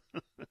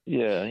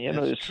 Yeah,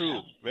 it's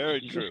true. Very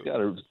true. You just got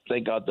to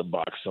think out the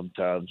box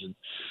sometimes. And,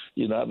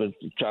 I've been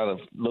trying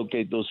to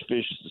locate those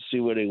fish to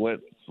see where they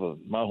went for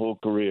my whole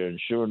career. And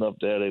sure enough,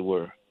 there they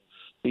were,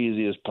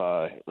 easy as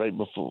pie, right in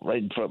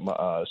front of my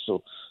eyes.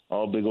 So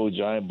all big old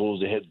giant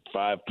bulls, they had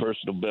 5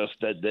 personal bests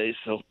that day.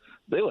 So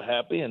they were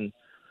happy. And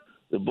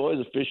the boys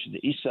are fishing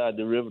the east side of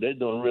the river. They're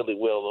doing really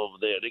well over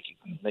there.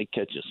 They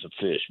catching some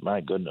fish. My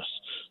goodness.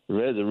 The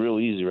reds are real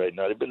easy right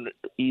now. They've been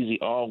easy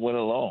all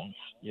winter long.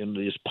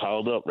 They just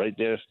piled up right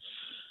there.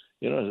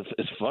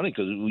 It's funny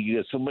because you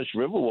get so much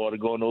river water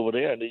going over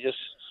there, and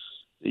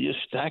They just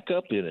stack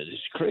up in it.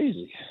 It's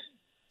crazy.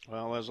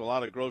 Well, there's a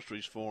lot of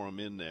groceries for them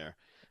in there.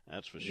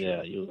 That's for sure.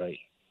 Yeah, you're right.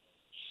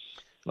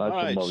 All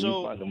right,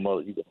 so you find them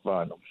all, you can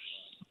find them.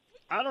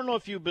 I don't know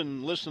if you've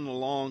been listening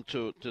along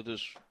to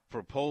this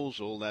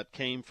proposal that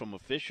came from a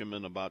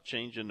fisherman about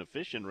changing the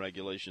fishing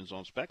regulations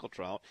on speckled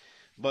trout,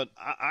 but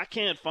I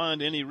can't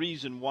find any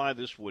reason why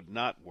this would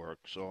not work.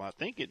 So I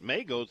think it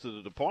may go to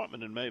the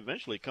department and may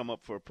eventually come up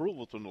for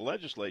approval from the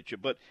legislature.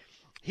 But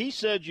he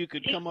said you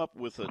could come up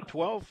with a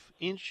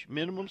 12-inch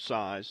minimum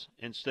size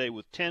and stay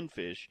with 10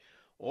 fish,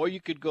 or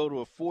you could go to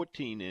a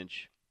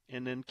 14-inch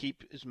and then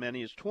keep as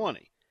many as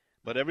 20.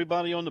 But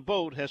everybody on the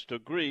boat has to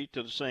agree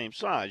to the same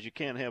size. You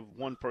can't have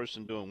one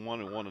person doing one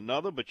and one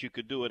another, but you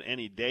could do it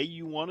any day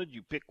you wanted.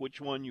 You pick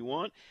which one you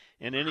want,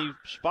 and any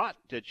spot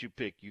that you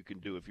pick you can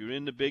do. If you're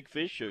in the big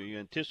fish or you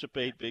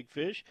anticipate big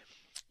fish,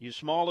 your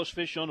smallest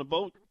fish on the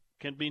boat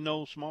can be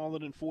no smaller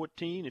than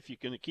 14 if you're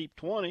going to keep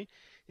 20.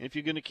 And if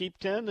you're going to keep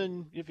 10,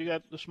 then if you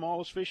got the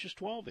smallest fish is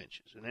 12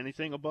 inches, and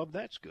anything above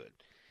that's good.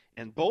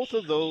 And both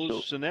of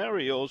those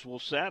scenarios will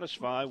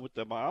satisfy what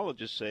the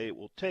biologists say it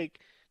will take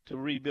to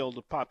rebuild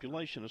the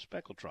population of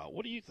speckled trout.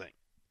 What do you think?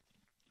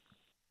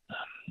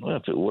 Well,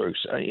 if it works,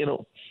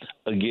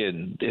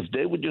 again, if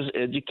they would just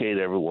educate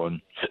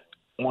everyone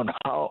on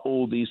how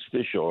old these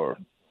fish are,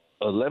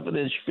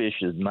 11-inch fish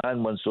is 9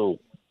 months old.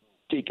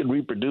 They can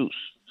reproduce.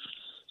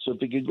 So if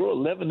they can grow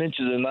 11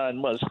 inches in 9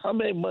 months, how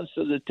many months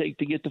does it take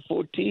to get to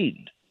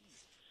 14?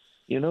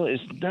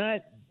 It's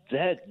not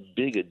that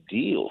big a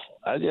deal.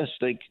 I just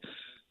think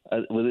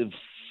within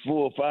 4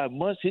 or 5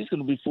 months, he's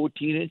going to be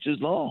 14 inches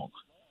long.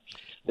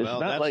 It's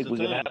not like we're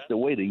going to have to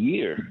wait a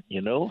year,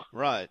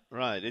 Right.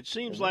 It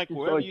seems like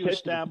wherever you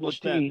establish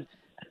that,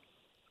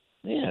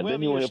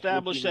 wherever you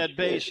establish that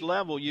base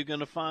level, you're going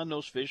to find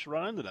those fish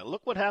right under that.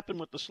 Look what happened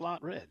with the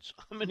slot reds.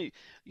 How many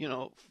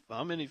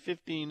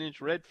 15-inch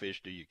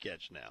redfish do you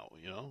catch now?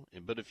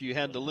 But if you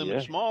had the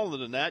limit smaller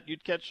than that,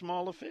 you'd catch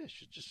smaller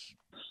fish.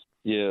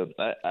 Yeah,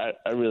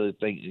 I really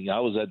think I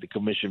was at the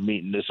commission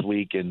meeting this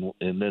week, and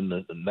then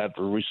the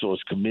natural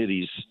resource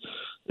committees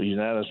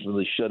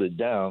unanimously shut it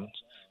down.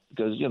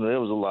 Because, there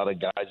was a lot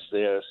of guys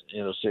there,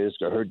 say it's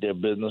going to hurt their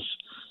business.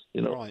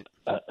 Right.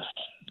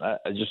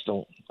 I just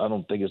don't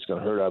think it's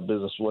going to hurt our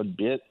business one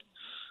bit.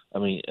 I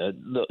mean,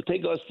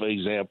 take us, for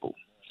example.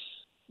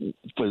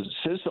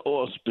 Since the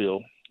oil spill,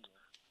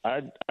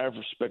 our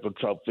speckled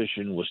trout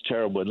fishing was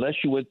terrible. Unless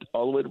you went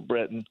all the way to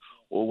Breton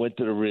or went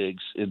to the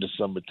rigs in the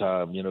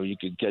summertime, you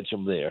could catch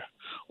them there.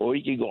 Or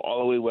you could go all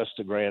the way west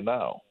to Grand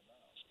Isle.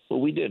 But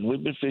we didn't.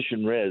 We've been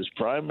fishing reds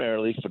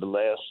primarily for the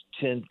last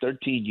 10,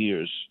 13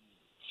 years.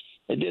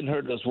 It didn't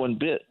hurt us one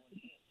bit.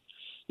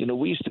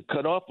 We used to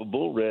cut off a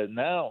bull red.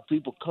 Now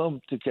people come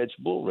to catch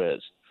bull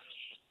reds.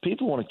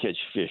 People want to catch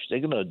fish. They're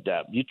going to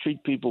adapt. You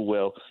treat people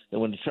well,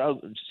 and when the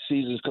trout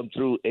seasons come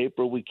through,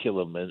 April we kill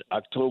them, and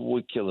October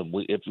we kill them.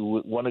 If we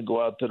want to go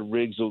out to the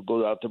rigs or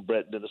go out to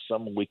Breton in the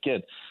summer, we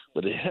can.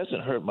 But it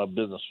hasn't hurt my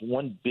business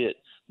one bit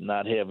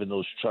not having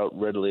those trout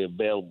readily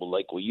available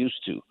like we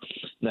used to.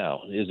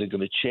 Now, is it going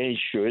to change?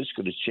 Sure, it's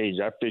going to change.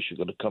 Our fish are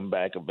going to come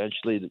back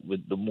eventually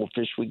with the more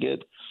fish we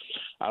get.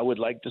 I would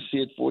like to see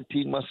it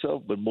 14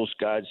 myself, but most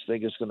guys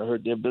think it's going to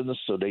hurt their business,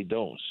 so they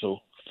don't. So,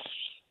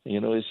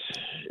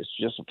 it's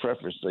just a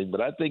preference thing.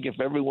 But I think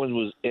if everyone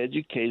was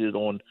educated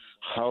on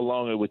how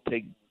long it would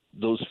take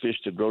those fish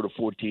to grow to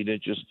 14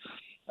 inches,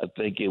 I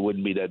think it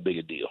wouldn't be that big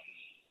a deal.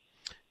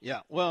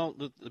 Yeah, well,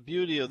 the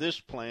beauty of this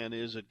plan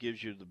is it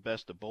gives you the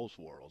best of both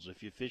worlds.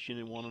 If you're fishing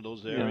in one of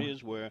those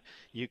areas where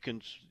you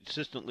can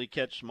consistently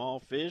catch small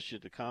fish,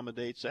 it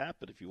accommodates that.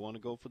 But if you want to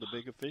go for the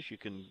bigger fish, you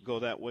can go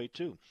that way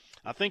too.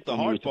 I think the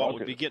hard part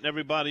would be getting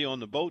everybody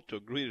on the boat to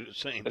agree to the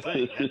same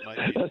thing. That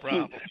might be the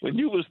problem. When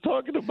you was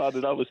talking about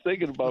it, I was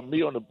thinking about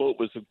me on the boat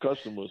with some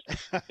customers,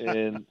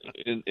 and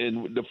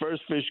the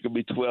first fish could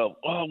be 12.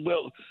 Oh,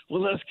 well,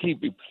 let's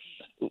keep him.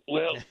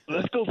 Well,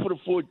 let's go for the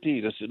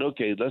 14. I said,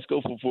 okay, let's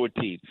go for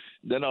 14.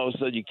 Then all of a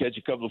sudden you catch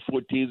a couple of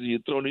 14s and you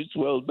throw these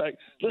 12s back.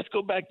 Let's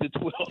go back to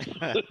 12.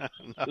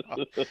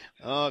 No.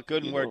 Oh, it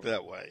couldn't work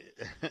that way.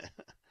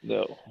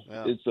 No,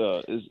 well,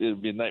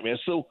 it'd be a nightmare.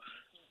 So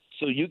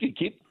you can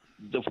keep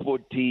the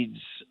 14s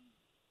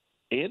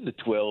and the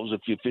 12s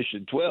if you're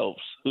fishing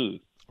 12s.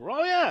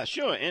 Oh, yeah,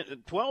 sure.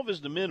 And 12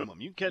 is the minimum.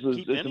 You can't keep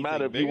anything. It doesn't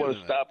matter if you want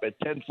to stop at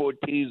 10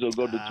 14s or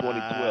go to 20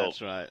 12s.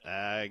 That's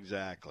right.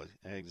 Exactly.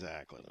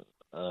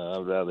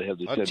 I'd rather have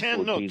the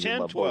 10 14s. No,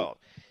 10 12.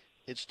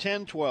 It's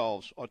 10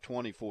 12s or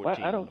 20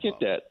 14. I don't get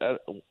that.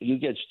 You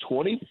get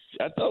 20.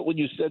 I thought when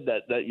you said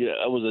that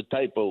was a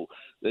typo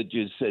that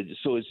you said.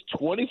 So it's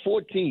 20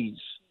 14s.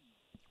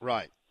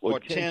 Right.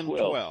 Or 10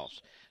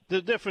 12s. The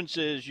difference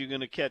is you're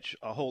going to catch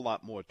a whole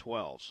lot more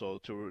 12. So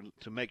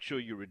to make sure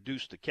you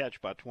reduce the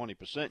catch by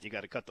 20%, you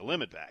got to cut the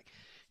limit back.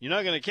 You're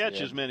not going to catch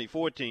as many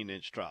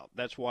 14-inch trout.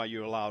 That's why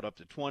you're allowed up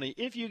to 20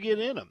 if you get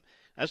in them.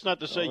 That's not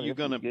to say you're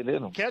going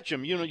to catch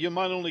them. You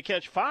might only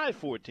catch 5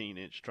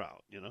 14-inch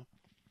trout,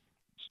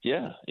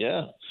 Yeah.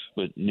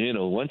 But,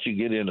 once you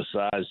get in a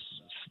size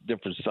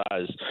different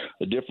size,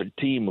 a different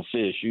team of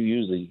fish, you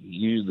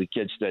usually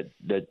catch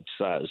that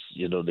size.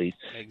 You know, they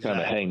kind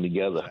of hang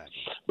together.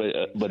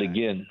 Exactly. But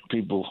again,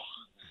 people,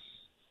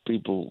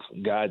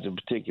 guides in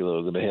particular,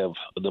 are going to have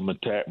the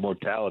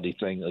mortality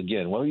thing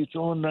again. Well, you're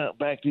throwing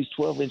back these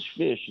 12-inch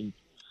fish, and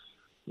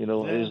you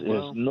know,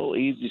 there's no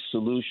easy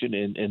solution.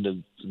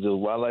 And the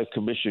Wildlife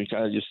Commission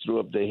kind of just threw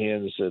up their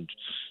hand and said,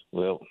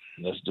 well,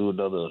 let's do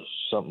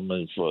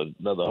something for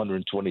another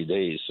 120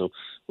 days. So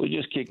we're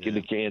just kicking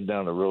the can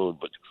down the road.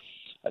 But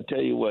I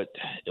tell you what,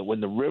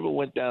 when the river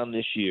went down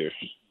this year,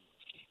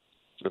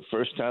 for the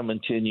first time in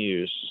 10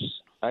 years,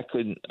 I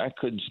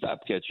couldn't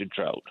stop catching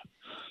trout.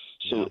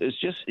 So it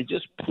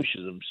just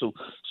pushes them.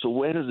 So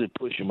where does it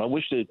push them? I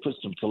wish they'd put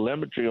some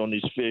telemetry on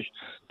these fish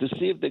to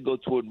see if they go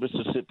toward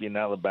Mississippi and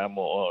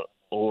Alabama,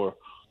 or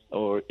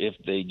if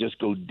they just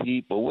go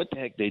deep, or what the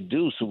heck they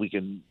do, so we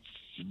can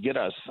get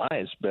our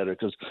science better.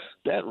 Because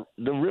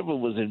the river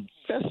was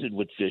infested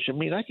with fish. I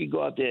mean, I could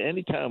go out there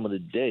any time of the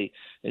day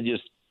and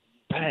just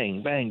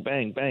bang, bang,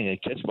 bang, bang,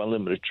 and catch my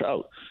limited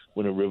trout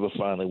when the river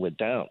finally went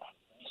down.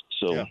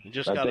 So you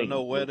just got to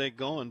know where they're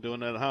going during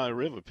that high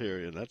river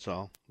period. That's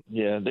all.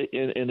 Yeah,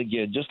 and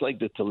again, just like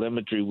the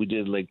telemetry we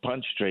did Lake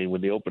Pontchartrain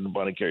when they opened the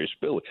Bonnet-Carré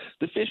Spillway,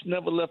 the fish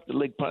never left the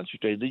Lake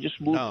Pontchartrain. They just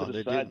moved to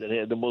the side that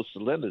had the most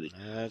salinity.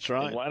 That's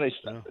right. And why they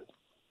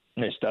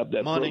stopped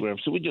that program.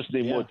 So we just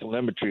need more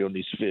telemetry on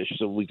these fish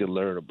so we can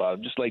learn about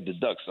them. Just like the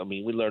ducks. I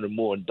mean, we're learning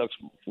more on ducks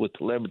with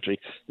telemetry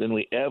than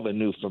we ever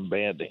knew from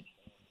banding.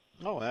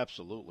 Oh,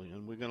 absolutely,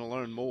 and we're going to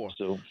learn more.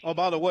 So,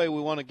 by the way, we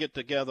want to get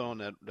together on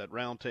that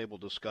roundtable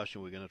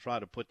discussion. We're going to try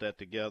to put that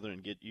together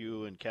and get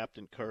you and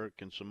Captain Kirk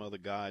and some other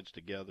guides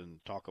together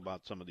and talk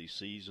about some of these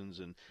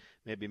seasons and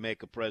maybe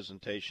make a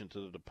presentation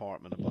to the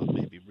department about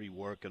maybe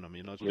reworking them.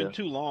 You know, it's been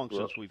too long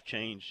since we've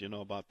changed, you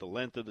know, about the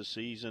length of the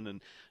season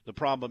and the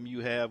problem you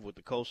have with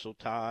the coastal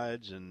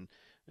tides and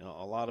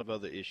a lot of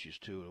other issues,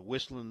 too. A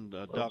whistling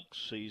duck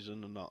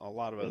season and a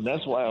lot of other things. And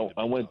that's why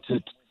I went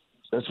to –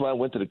 that's why I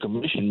went to the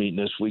commission meeting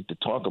this week to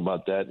talk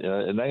about that,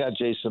 and I got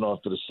Jason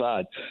off to the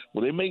side.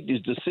 Well, they make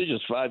these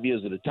decisions 5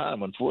 years at a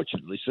time,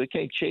 unfortunately, so they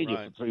can't change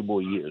it for 3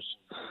 more years.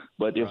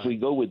 But if we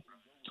go with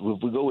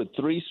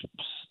three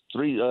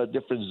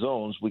different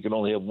zones, we can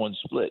only have one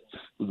split. If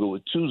we go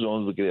with 2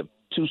 zones, we can have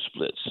 2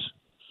 splits.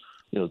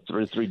 You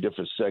know, three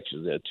different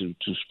sections there, two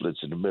splits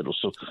in the middle.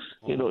 So,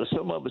 you know,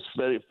 some of it's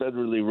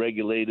federally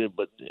regulated,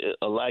 but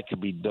a lot can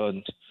be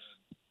done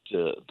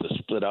to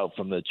split out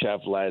from the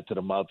Chafalaya to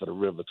the mouth of the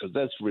river, because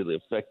that's really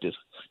effective.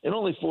 And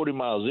only 40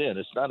 miles in,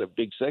 it's not a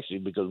big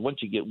section, because once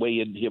you get way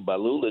in here by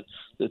Lula,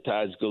 the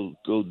tides go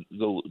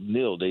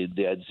nil.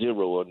 They at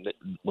zero.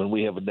 When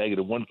we have a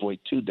negative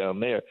 1.2 down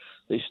there,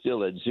 they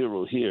still at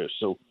zero here.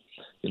 So,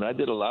 you know, I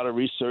did a lot of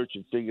research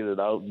and figured it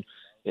out.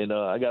 And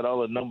I got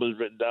all the numbers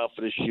written down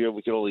for this year.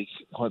 We can only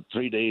hunt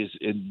 3 days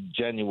in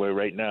January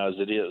right now as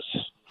it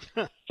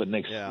is for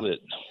next split.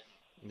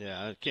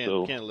 Yeah, I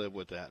can't live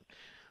with that.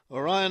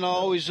 Well, Ryan,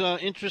 always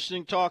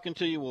interesting talking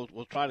to you.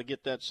 We'll try to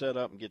get that set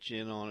up and get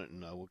you in on it,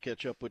 and we'll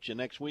catch up with you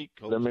next week.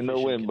 Hope Let me know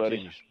when,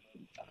 buddy.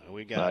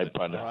 We got it.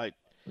 Partner. All right.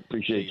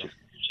 Appreciate you.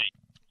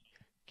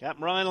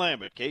 Captain Ryan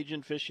Lambert,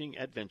 Cajun Fishing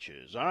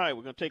Adventures. All right,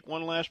 we're going to take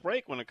one last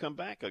break. When I come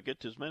back, I'll get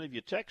to as many of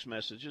your text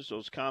messages,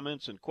 those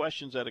comments and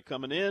questions that are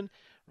coming in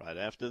right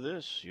after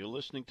this. You're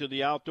listening to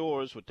The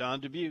Outdoors with Don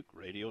Dubuque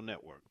Radio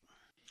Network.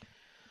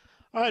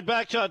 All right,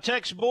 back to our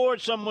text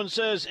board. Someone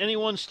says,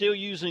 anyone still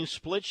using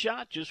split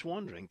shot? Just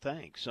wondering.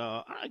 Thanks.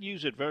 I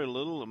use it very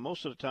little, and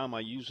most of the time I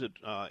use it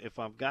if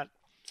I've got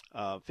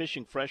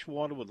fishing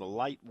freshwater with a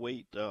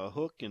lightweight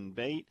hook and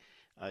bait.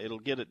 It'll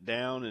get it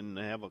down and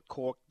have a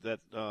cork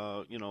that,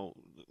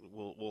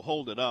 will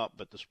hold it up,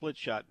 but the split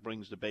shot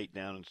brings the bait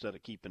down instead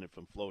of keeping it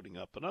from floating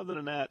up. But other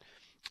than that,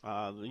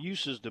 the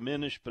use is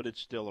diminished, but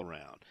it's still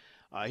around.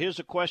 Here's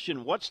a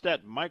question. What's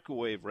that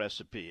microwave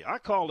recipe? I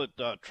call it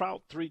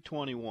Trout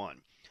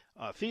 321.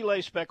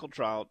 Filet speckled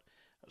trout,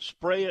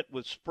 spray it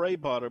with spray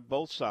butter,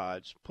 both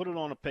sides, put it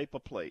on a paper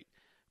plate.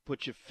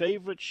 Put your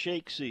favorite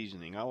shake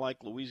seasoning. I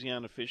like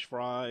Louisiana Fish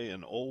Fry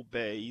and Old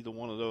Bay, either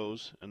one of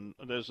those, and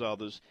there's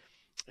others.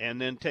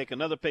 And then take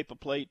another paper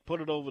plate,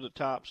 put it over the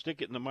top,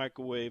 stick it in the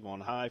microwave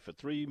on high for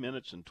 3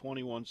 minutes and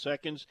 21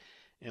 seconds.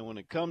 And when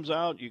it comes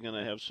out, you're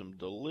going to have some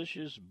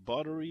delicious,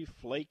 buttery,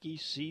 flaky,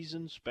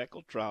 seasoned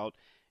speckled trout.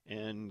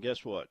 And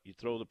guess what? You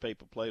throw the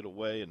paper plate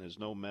away, and there's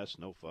no mess,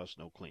 no fuss,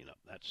 no cleanup.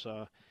 That's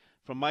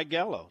from Mike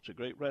Gallo. It's a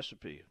great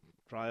recipe.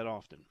 Try it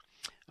often.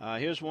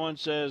 Here's one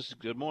says,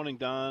 good morning,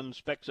 Don.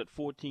 Specs at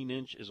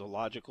 14-inch is a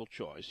logical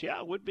choice. Yeah,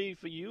 it would be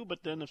for you,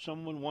 but then if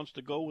someone wants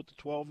to go with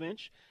the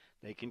 12-inch,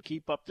 they can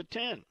keep up to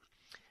 10.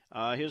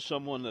 Here's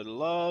someone that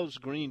loves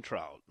green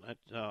trout. That's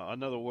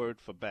another word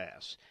for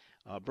bass.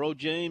 Bro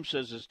James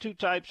says there's 2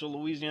 types of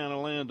Louisiana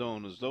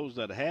landowners, those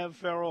that have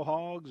feral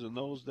hogs and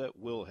those that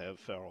will have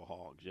feral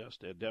hogs. Yes,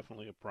 they're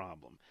definitely a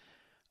problem.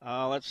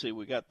 Let's see.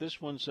 We got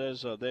this one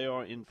says they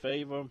are in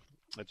favor.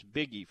 That's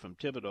Biggie from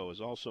Thibodeau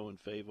is also in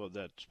favor of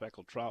that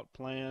speckled trout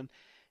plan.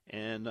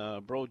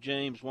 And Bro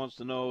James wants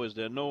to know, is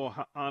there no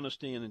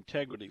honesty and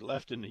integrity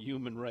left in the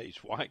human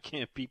race? Why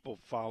can't people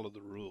follow the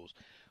rules?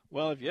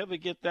 Well, if you ever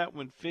get that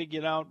one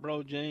figured out,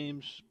 Bro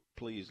James,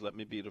 please let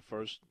me be the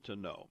first to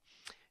know.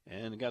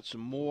 And got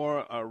some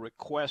more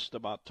requests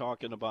about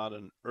talking about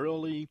an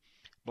early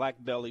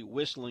black-belly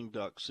whistling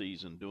duck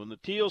season during the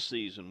teal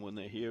season when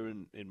they're here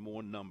in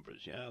more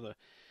numbers. Yeah,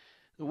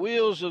 the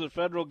wheels of the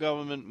federal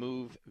government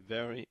move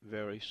very,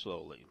 very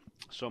slowly.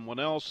 Someone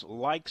else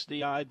likes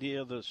the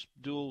idea of the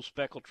dual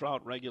speckled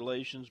trout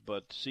regulations,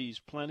 but sees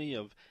plenty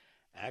of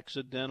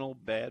accidental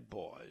bad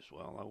boys.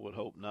 Well, I would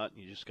hope not.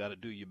 You just got to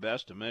do your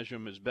best to measure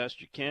them as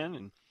best you can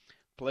and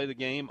play the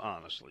game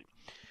honestly.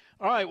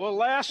 All right, well,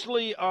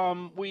 lastly,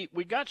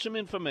 we got some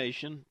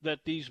information that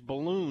these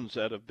balloons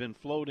that have been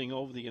floating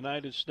over the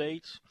United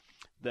States,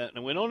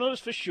 and we don't know this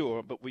for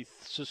sure, but we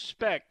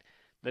suspect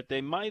that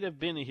they might have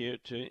been here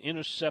to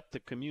intercept the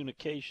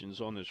communications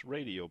on this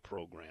radio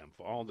program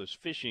for all this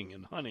fishing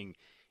and hunting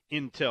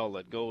intel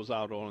that goes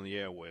out on the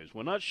airwaves.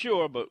 We're not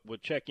sure, but we'll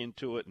check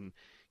into it and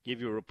give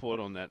you a report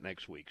on that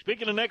next week.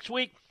 Speaking of next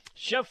week,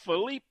 Chef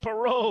Philippe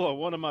Parola,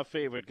 one of my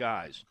favorite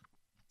guys,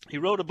 he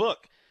wrote a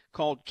book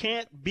called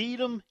Can't Beat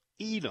 'Em,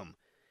 Eat 'Em,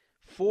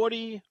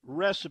 40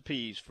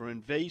 Recipes for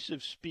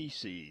Invasive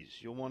Species.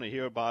 You'll want to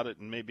hear about it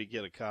and maybe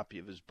get a copy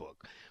of his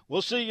book.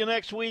 We'll see you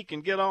next week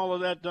and get all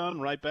of that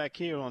done right back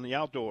here on The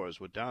Outdoors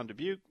with Don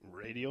Dubuque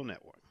Radio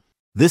Network.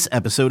 This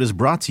episode is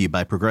brought to you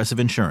by Progressive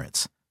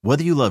Insurance.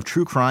 Whether you love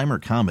true crime or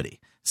comedy,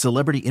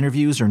 celebrity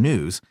interviews or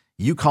news,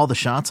 you call the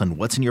shots on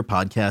what's in your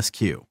podcast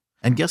queue.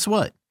 And guess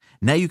what?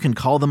 Now you can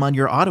call them on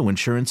your auto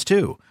insurance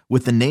too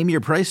with the Name Your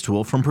Price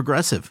tool from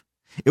Progressive.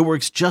 It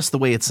works just the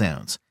way it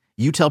sounds.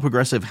 You tell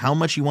Progressive how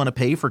much you want to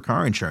pay for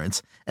car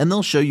insurance, and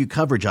they'll show you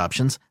coverage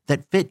options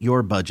that fit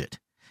your budget.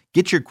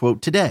 Get your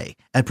quote today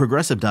at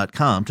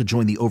Progressive.com to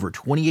join the over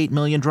 28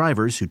 million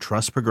drivers who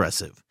trust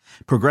Progressive.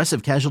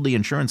 Progressive Casualty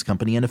Insurance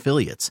Company and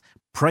Affiliates.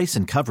 Price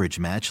and coverage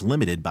match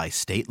limited by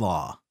state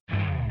law.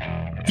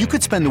 You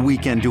could spend the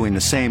weekend doing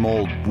the same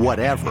old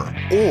whatever,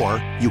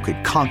 or you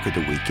could conquer the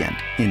weekend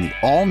in the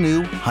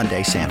all-new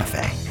Hyundai Santa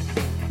Fe.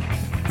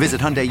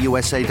 Visit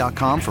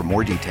HyundaiUSA.com for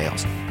more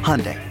details.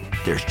 Hyundai.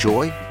 There's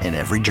joy in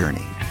every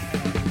journey.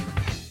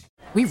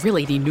 We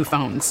really need new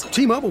phones.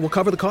 T-Mobile will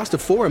cover the cost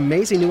of 4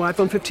 amazing new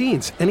iPhone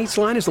 15s, and each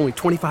line is only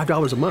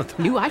 $25 a month.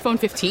 New iPhone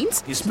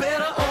 15s? It's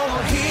better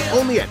over here.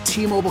 Only at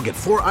T-Mobile, get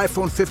 4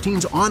 iPhone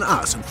 15s on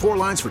us and 4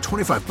 lines for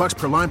 $25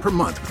 per line per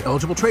month with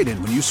eligible trade-in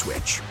when you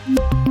switch.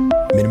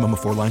 Minimum of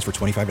 4 lines for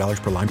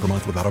 $25 per line per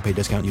month with autopay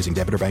discount using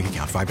debit or bank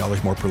account.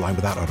 $5 more per line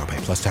without autopay,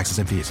 plus taxes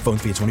and fees. Phone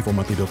fee at 24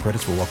 monthly bill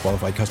credits for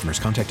well-qualified customers.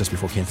 Contact us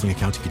before canceling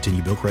account to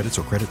continue bill credits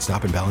or credit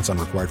stop and balance on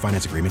required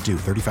finance agreement due.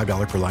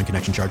 $35 per line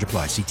connection charge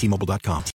applies. See T-Mobile.com.